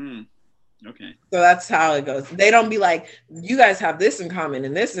 Okay. So that's how it goes. They don't be like, you guys have this in common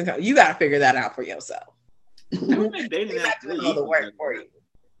and this in common. You got to figure that out for yourself. Dating all the work for you.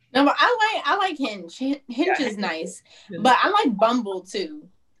 No, but I like Hinge. Hinge is nice, but I like Bumble too.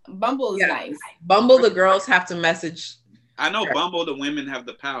 Bumble is nice. Bumble, the girls have to message. I know Bumble, the women have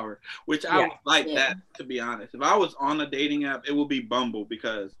the power, which I would like that, to be honest. If I was on a dating app, it would be Bumble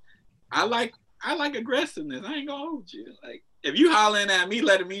because I like aggressiveness. I ain't gonna hold you. Like, if you hollering at me,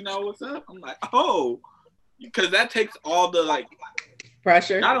 letting me know what's up, I'm like, oh, because that takes all the like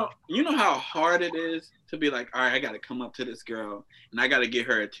pressure. You know how hard it is to be like, all right, I got to come up to this girl and I got to get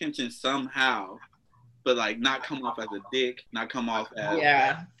her attention somehow, but like not come off as a dick, not come off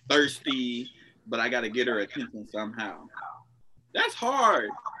as thirsty, but I got to get her attention somehow. That's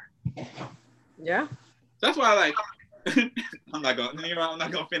hard. Yeah. That's why I like. I'm not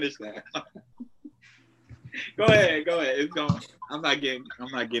gonna finish that. Go ahead. It's going. I'm not getting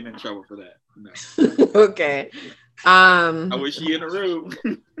in trouble for that. No. Okay. I wish she in the room.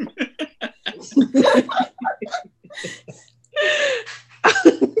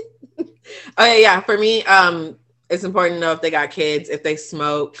 Okay, yeah. For me, it's important to know if they got kids, if they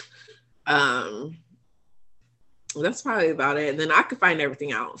smoke. That's probably about it. And then I could find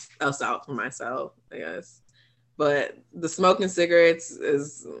everything else out for myself, I guess. But the smoking cigarettes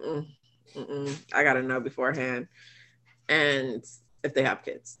is, I gotta know beforehand, and if they have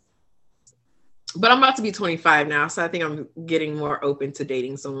kids. But I'm about to be 25 now, so I think I'm getting more open to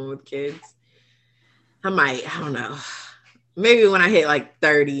dating someone with kids. I don't know. Maybe when I hit like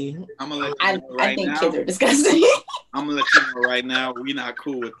 30. I'm gonna let you know right I think now, kids are disgusting. I'm gonna let you know right now, we're not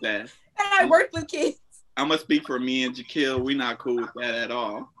cool with that. And I work with kids. I'm gonna speak for me and Jaquil. We not cool with that at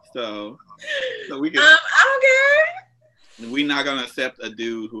all. So we can. I don't care. We're not gonna accept a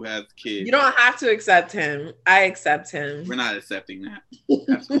dude who has kids. You don't have to accept him. I accept him. We're not accepting that.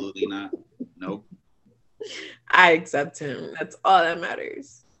 Absolutely not. Nope. I accept him. That's all that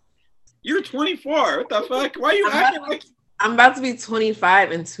matters. You're 24. What the fuck? Why are you acting like? I'm about to be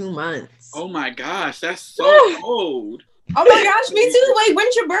 25 in 2 months. Oh my gosh, that's so old. Oh my gosh, me too. Wait,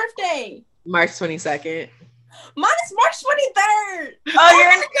 when's your birthday? March 22nd. Mine is March 23rd. Oh,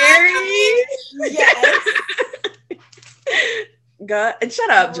 you're an Aries? Yes. God, and shut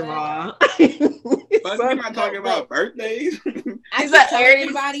up, Jamal. But we're not talking about birthdays. He's an Aries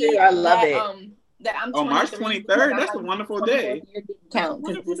too. I love it. That I'm March 23rd. That's a wonderful day. Count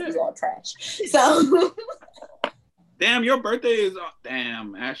because this is all trash. So. Damn, your birthday is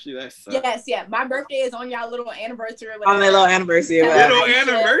damn. Actually, that sucks. Yes, yeah. My birthday is on y'all little anniversary. Or whatever. On their little anniversary. Little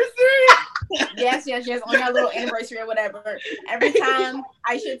anniversary. Yes. On your little anniversary or whatever. Every time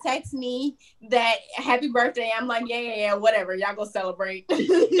Aisha texts me that happy birthday, I'm like, yeah, whatever. Y'all go celebrate.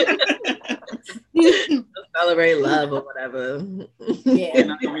 Celebrate love or whatever. Yeah. We're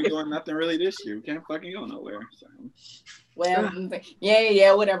not gonna be doing nothing really this year. We can't fucking go nowhere. So. Well,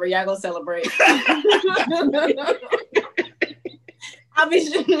 yeah, whatever. Y'all go celebrate. I'll be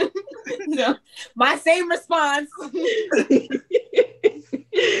so, my same response. I'll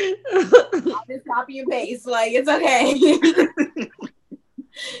just copy and paste. Like, it's okay.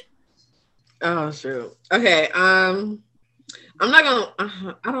 Oh, shoot. Okay. I'm not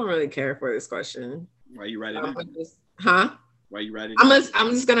gonna. I don't really care for this question. Why you write it down? Why you write it down?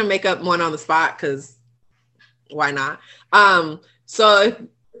 I'm just gonna make up one on the spot because why not? So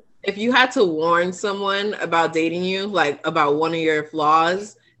if you had to warn someone about dating you, like about one of your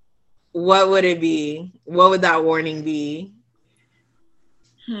flaws, what would it be? What would that warning be?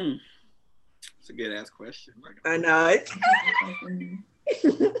 It's a good ass question. I know.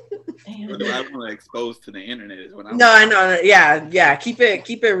 What do I want to expose to the internet is what I'm. No, I know. Yeah. Keep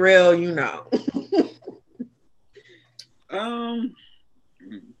it real. You know.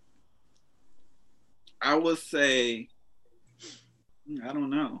 I would say, I don't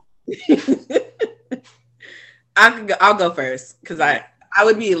know. I'll go first because I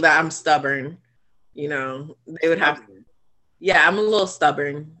would be that I'm stubborn. You know, they would have. Yeah, I'm a little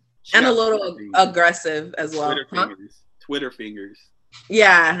stubborn and a little aggressive as well. Twitter fingers.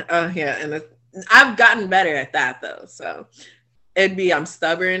 Yeah. And I've gotten better at that though. So it'd be I'm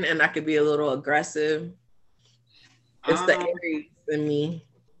stubborn and I could be a little aggressive. It's the Aries in me.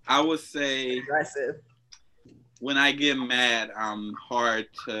 I would say aggressive. When I get mad, I'm hard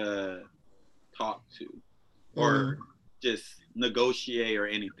to talk to or just negotiate or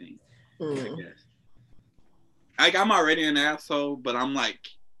anything. I guess. Like I'm already an asshole, but I'm like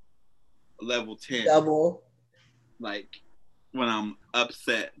level 10. Double. Like when I'm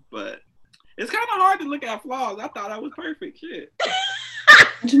upset, but it's kind of hard to look at flaws. I thought I was perfect. Shit.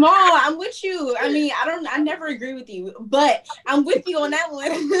 Jamal, I'm with you. I mean, I never agree with you, but I'm with you on that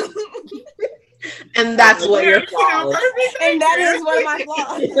one. And that's what your flaws. And that is one of my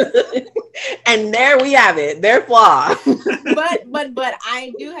flaws. And there we have it. They're flawed. But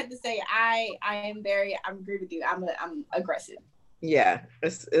I do have to say I agree with you. I'm aggressive. Yeah.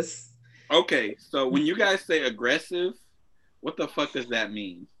 It's okay. So when you guys say aggressive, what the fuck does that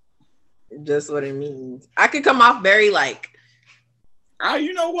mean? Just what it means. I could come off very like. Oh,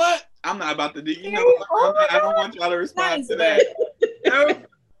 you know what? I'm not about to do. You know what? I don't want y'all to respond to that. Don't.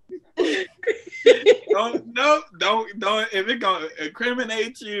 If it gonna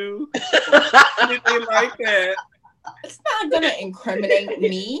incriminate you, anything like that, it's not gonna incriminate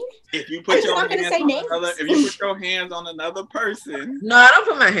me. If you put your hands on another person, no, I don't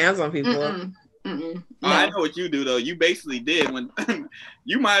put my hands on people. No. I know what you do though. You basically did when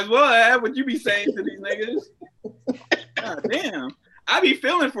you might as well have what you be saying to these niggas. God damn, I be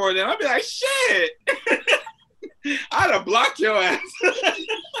feeling for them. I'd be like, shit. I'd have blocked your ass.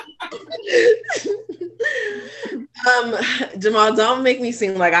 Jamal, don't make me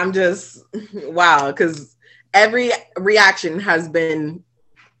seem like I'm just wow, because every reaction has been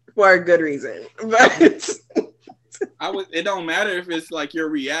for a good reason. But it don't matter if it's like your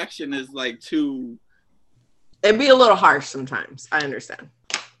reaction is like too. It'd be a little harsh sometimes. I understand.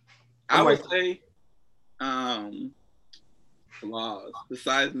 I would say, flaws.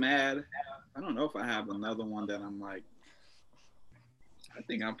 Besides mad, I don't know if I have another one that I'm like. I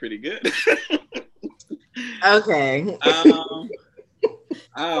think I'm pretty good. Okay. I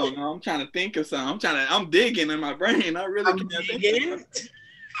don't know. I'm trying to think of something. I'm digging in my brain. I really can't think of something.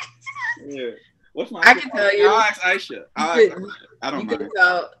 Yeah. What's my? I can tell you. I'll ask Aisha. I don't mind.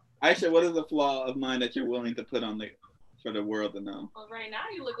 Aisha, what is a flaw of mine that you're willing to put on for the world to know? Well, right now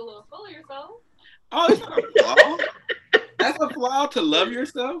you look a little full of yourself. Oh, it's not a flaw. That's a flaw to love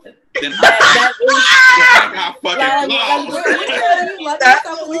yourself. Then That I got fucking flaws.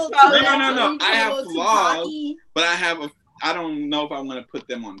 No. I have flaws, but I don't know if I want to put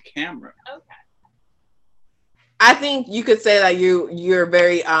them on camera. Okay. I think you could say that you're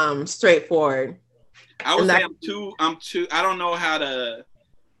very straightforward. I would say I'm too. I don't know how to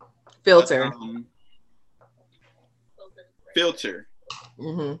filter. Filter.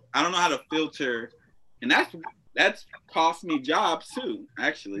 Mm-hmm. I don't know how to filter, and that's cost me jobs too.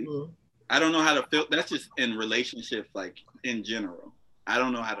 Actually, I don't know how to filter. That's just in relationships, like in general. I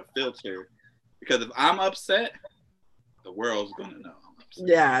don't know how to filter because if I'm upset, the world's gonna know I'm upset.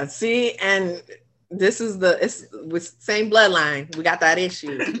 Yeah. See, and this is it's with same bloodline. We got that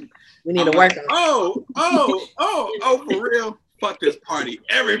issue. We need to work on it. Oh, for real? Fuck this party.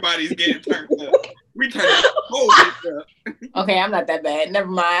 Everybody's getting turned up. We turn the whole shit up. Okay, I'm not that bad. Never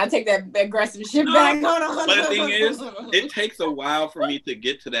mind. I take that aggressive shit back. Hold on. But the thing is, it takes a while for me to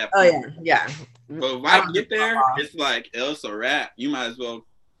get to that point. Oh, yeah. But if I get there, it's like, it's a wrap. You might as well,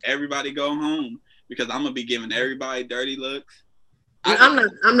 everybody go home because I'm going to be giving everybody dirty looks.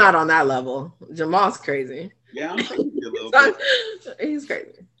 I'm not on that level. Jamal's crazy. Yeah, I'm crazy a little bit. He's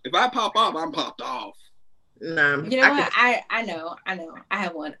crazy. If I pop off, I'm popped off. Nah, you know what? I know. I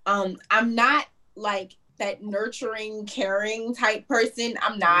have one. I'm not like that nurturing, caring type person.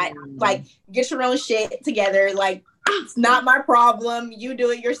 I'm not like get your own shit together. Like it's not my problem. You do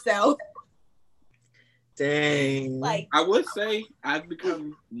it yourself. Dang. Like I would say I've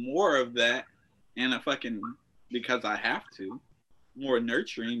become more of that, and because I have to, more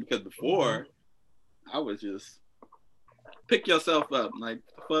nurturing. Because before, I was just pick yourself up, like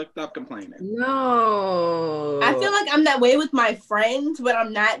fuck, stop complaining. No, I feel like I'm that way with my friends, but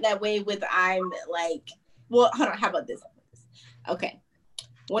I'm not that way with well, hold on, how about this? Okay.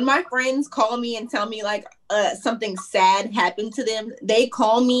 When my friends call me and tell me like something sad happened to them, they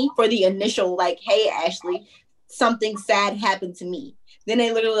call me for the initial like, hey Ashley, something sad happened to me. Then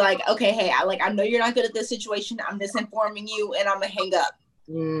they literally like, okay, hey, I know you're not good at this situation. I'm just informing you and I'm gonna hang up.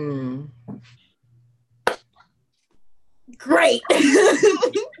 Great. Because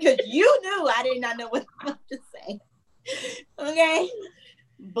you knew I did not know what to say. Okay.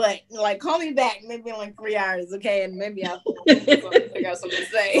 But like call me back maybe in like 3 hours, okay? And maybe I'll figure out something to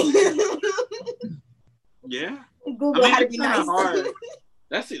say. Yeah. Google how to be nice. Hard.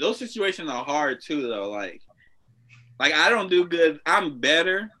 Those situations are hard too though. Like I don't do good. I'm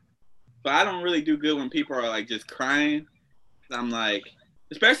better, but I don't really do good when people are like just crying. I'm like,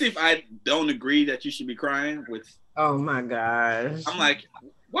 especially if I don't agree that you should be crying, which oh my gosh. I'm like,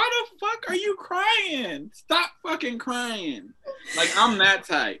 why the fuck are you crying? Stop fucking crying. Like, I'm that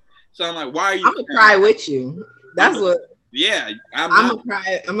type. So I'm like, why are you I'm going to cry with you. That's what. Yeah. I'm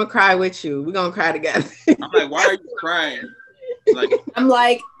going to cry with you. We're going to cry together. I'm like, why are you crying? Like, I'm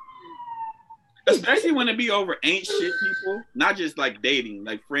like. Especially when it be over ain't shit people. Not just like dating,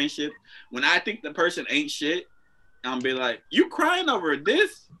 like friendship. When I think the person ain't shit, I'm be like, you crying over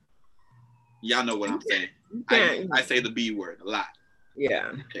this? Y'all know what I'm saying. I say the B word a lot.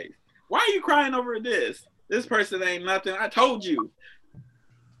 Yeah. Okay. Why are you crying over this? This person ain't nothing. I told you.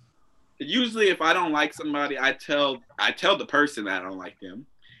 Usually, if I don't like somebody, I tell the person that I don't like them.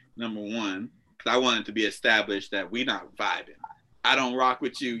 Number one, because I want it to be established that we not vibing. I don't rock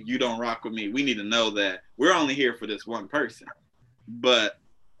with you. You don't rock with me. We need to know that we're only here for this one person. But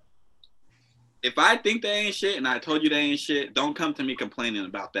if I think they ain't shit and I told you they ain't shit, don't come to me complaining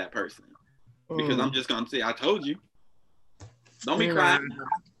about that person. Because I'm just going to say, I told you. Don't be crying.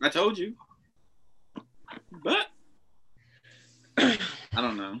 I told you. But I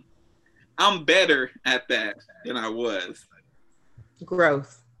don't know. I'm better at that than I was.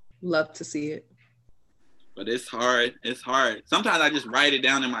 Growth. Love to see it. But it's hard. It's hard. Sometimes I just write it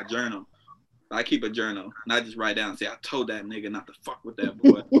down in my journal. I keep a journal and I just write down and say, I told that nigga not to fuck with that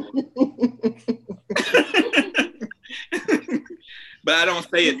boy. But I don't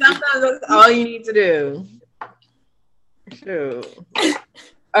say it. Sometimes that's all you need to do. Shoot.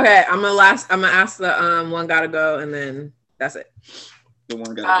 Okay, I'm gonna ask the one gotta go, and then that's it. The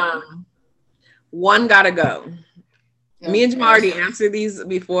one gotta go. One gotta go. Okay. Me and Jamal already answered these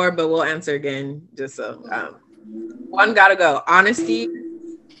before, but we'll answer again just so. One gotta go. Honesty,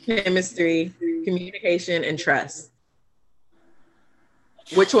 chemistry, communication, and trust.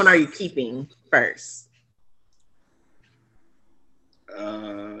 Which one are you keeping first?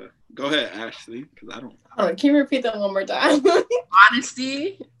 Go ahead, Ashley, because I don't. Can you repeat that one more time?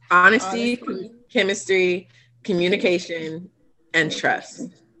 Honesty, chemistry, communication, and trust.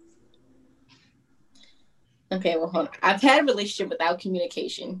 Okay, well, hold on. I've had a relationship without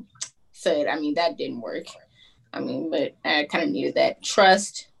communication. So, I mean, that didn't work. I mean, but I kind of needed that.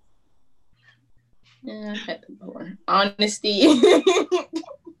 Trust. Yeah, I've had that before. Honesty.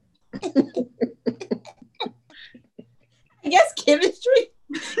 I guess chemistry.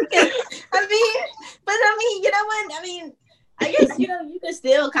 You know what? I mean, I guess, you can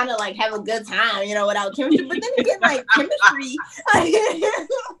still kind of like have a good time, without chemistry. But then again, like chemistry.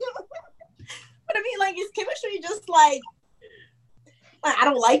 But I mean, like, is chemistry just like I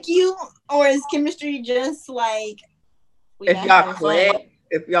don't like you, or is chemistry just like if y'all click,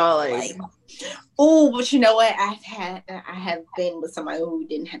 if y'all like oh, but you know what? I have been with somebody who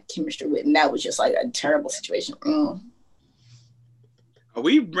didn't have chemistry with, and that was just like a terrible situation. Are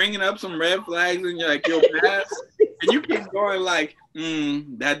we bringing up some red flags in your past? And you keep going like,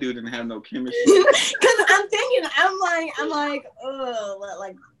 that dude didn't have no chemistry. Because I'm thinking, I'm like, oh,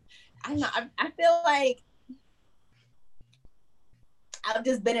 like, I don't know. I feel like I've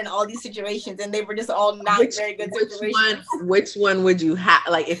just been in all these situations, and they were just all not very good situations. Which one would you have,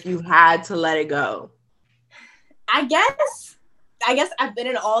 like, if you had to let it go? I guess I've been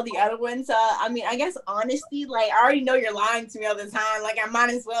in all the other ones. I mean, I guess honesty, like, I already know you're lying to me all the time. Like, I might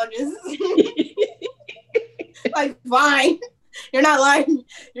as well just like, fine. You're not lying.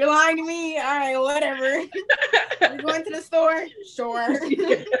 You're lying to me. All right, whatever. You're going to the store? Sure.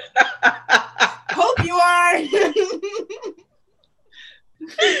 Hope you are.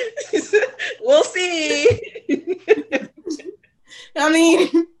 We'll see. I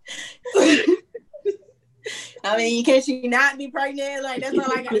mean, can she not be pregnant? Like, that's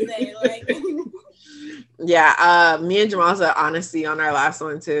all I gotta say. Like, yeah, me and Jamal said honesty on our last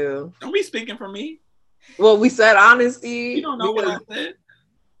one too. Don't be speaking for me. Well, we said honesty. You don't know what I said.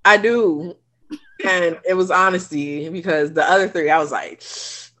 I do, and it was honesty because the other three, I was like,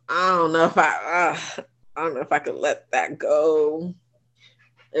 I don't know if I could let that go.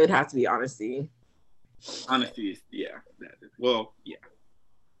 It would have to be honesty. Honesty is, yeah. Well, yeah.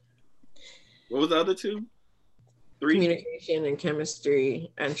 What was the other two? 3? Communication and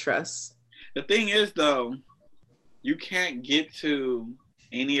chemistry and trust. The thing is, though, you can't get to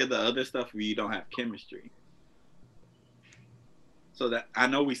any of the other stuff if you don't have chemistry. So that, I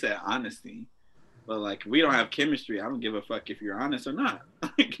know we said honesty, but like, if we don't have chemistry, I don't give a fuck if you're honest or not.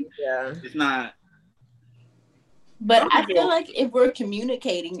 Yeah. It's not. But I feel like if we're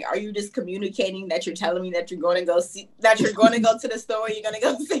communicating, are you just communicating that you're telling me that you're going to go to the store, you're going to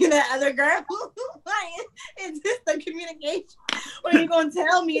go see that other girl? Like, is this the communication? Or are you going to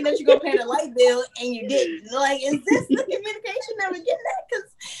tell me that you're going to pay the light bill and you didn't? Like, is this the communication that we're getting at? Because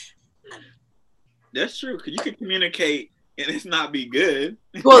that's true. Because you can communicate and it's not be good.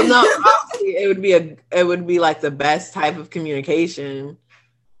 Well, no, honestly, it would be like the best type of communication.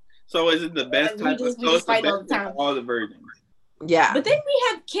 So is it the best type of we just fight all the time? All the versions. Yeah. But then we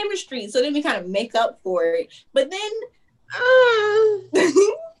have chemistry, so then we kind of make up for it. But then, I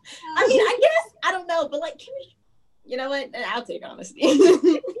mean, I guess, I don't know, but like chemistry, you know what? I'll take honesty.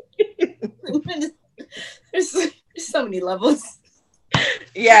 there's so many levels.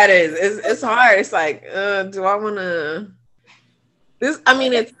 Yeah, it is. It's hard. It's like, do I want to? I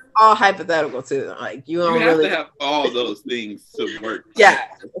mean, it's all hypothetical too. Like you don't have really to have all those things to work. Yeah,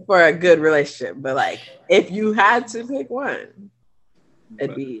 for a good relationship. But like, if you had to pick one,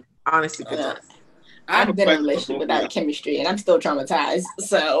 it'd be honesty. I've been in a relationship without chemistry, and I'm still traumatized.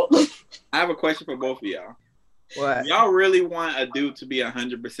 So I have a question for both of y'all. What? Y'all really want a dude to be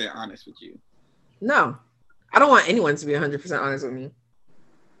 100% honest with you? No, I don't want anyone to be 100% honest with me.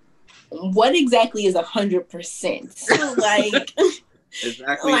 What exactly is 100%? Like.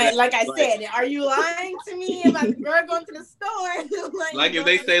 Exactly. Like I said, are you lying to me about the girl going to the store? like if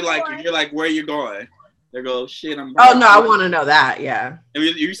they say like, if you're like, where you going? They go, shit, I'm. Oh no, I want to know that. Yeah.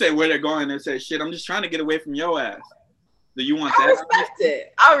 If you say where they're going, they say, shit, I'm just trying to get away from your ass. Do you want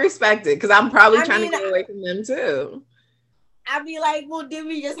that? I'll respect it because I'm probably trying to get away from them too. I'd be like, well, did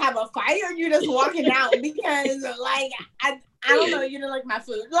we just have a fight or you just walking out? Because like I don't know, you don't like my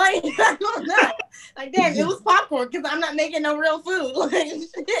food. Like, I don't know. Like, damn, it was popcorn because I'm not making no real food. Like,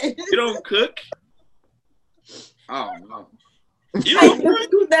 shit. You don't cook? Oh, no. You like, don't the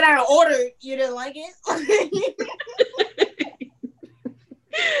food that I ordered, you didn't like it?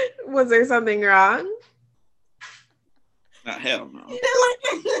 Was there something wrong? Hell no. You didn't like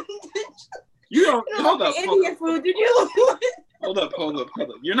it? You don't, hold up. Indian food, did you? Hold up.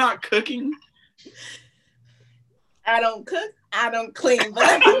 You're not cooking? I don't cook, I don't clean, but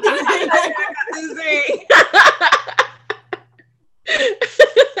I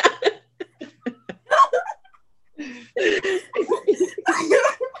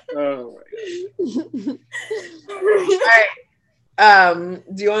Oh my God.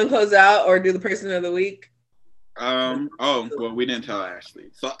 Do you want to close out or do the person of the week? Oh, well, we didn't tell Ashley.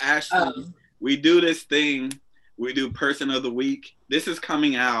 So Ashley, we do this thing. We do person of the week. This is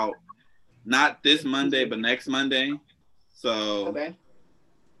coming out not this Monday, but next Monday. So Okay.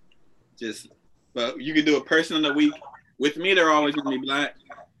 But you can do a person of the week. With me, they're always gonna be black.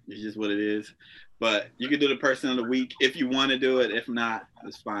 It's just what it is. But you can do the person of the week if you want to do it. If not,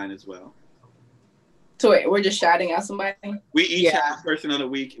 it's fine as well. So wait, we're just shouting out somebody? We each have a person of the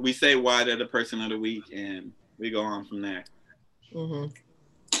week. We say why they're the person of the week, and we go on from there. Mm-hmm.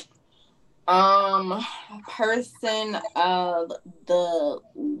 Person of the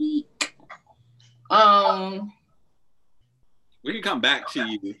week. We can come back to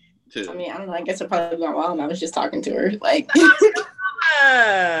you too. I mean, I don't know. I guess it'll probably be my mom. I was just talking to her. Like,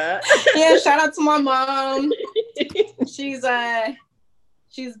 yeah, shout out to my mom. She's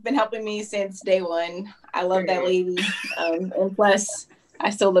been helping me since day one. I love that lady. And plus, I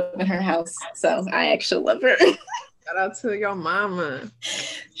still live in her house, so I actually love her. Shout out to your mama.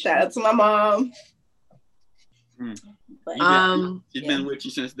 Shout out to my mom. But, she's been with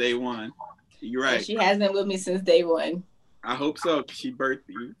you since day one. You're right. She has been with me since day one. I hope so. She birthed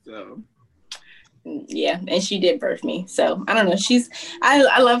you, so. Yeah, and she did birth me. So I don't know.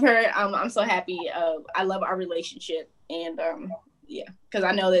 I love her. I'm so happy. I love our relationship, and yeah, because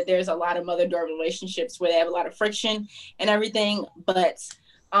I know that there's a lot of mother-daughter relationships where they have a lot of friction and everything, but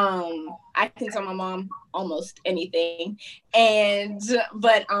I can tell my mom almost anything,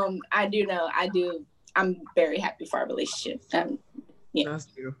 but I do know I'm very happy for our relationship. Yeah, that's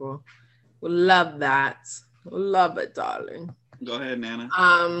beautiful. We love that. Love it, darling. Go ahead, Nana.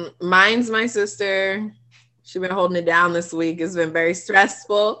 Mine's my sister. She's been holding it down this week. It's been very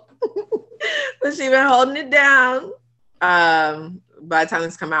stressful, but she's been holding it down. By the time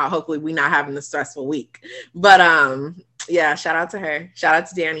this come out, hopefully we're not having the stressful week. But yeah, shout out to her. Shout out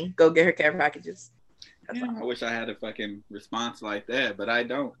to Danny. Go get her care packages. Yeah, I wish I had a fucking response like that, but I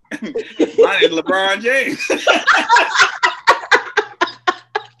don't. Mine is LeBron James.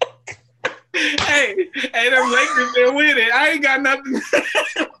 Hey, them Lakers been winning. I ain't got nothing.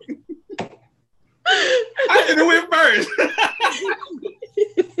 I didn't win first.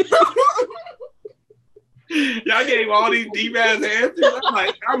 Y'all gave all these deep ass answers. I'm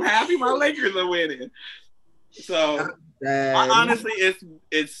like, I'm happy my Lakers are winning. So honestly,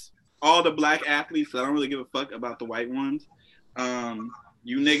 it's all the black athletes. So I don't really give a fuck about the white ones.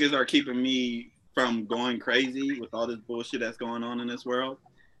 You niggas are keeping me from going crazy with all this bullshit that's going on in this world.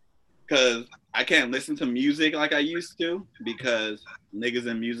 Because I can't listen to music like I used to because niggas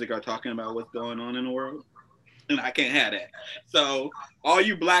in music are talking about what's going on in the world. And I can't have that. So all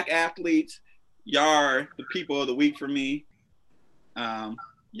you black athletes, y'all are the people of the week for me. Y'all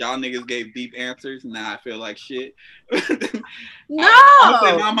niggas gave deep answers. Now I feel like shit. No! I'll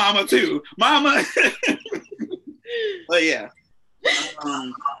say my mama too. Mama! But yeah.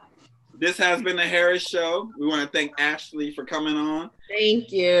 This has been the Harris Show. We want to thank Ashley for coming on.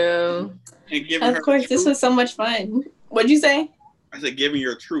 Thank you. And giving her of course, this was so much fun. What'd you say? I said giving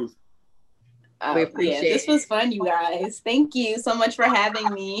your truth. We appreciate this was fun, you guys. Thank you so much for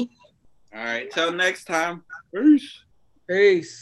having me. All right. Till next time. Peace. Peace.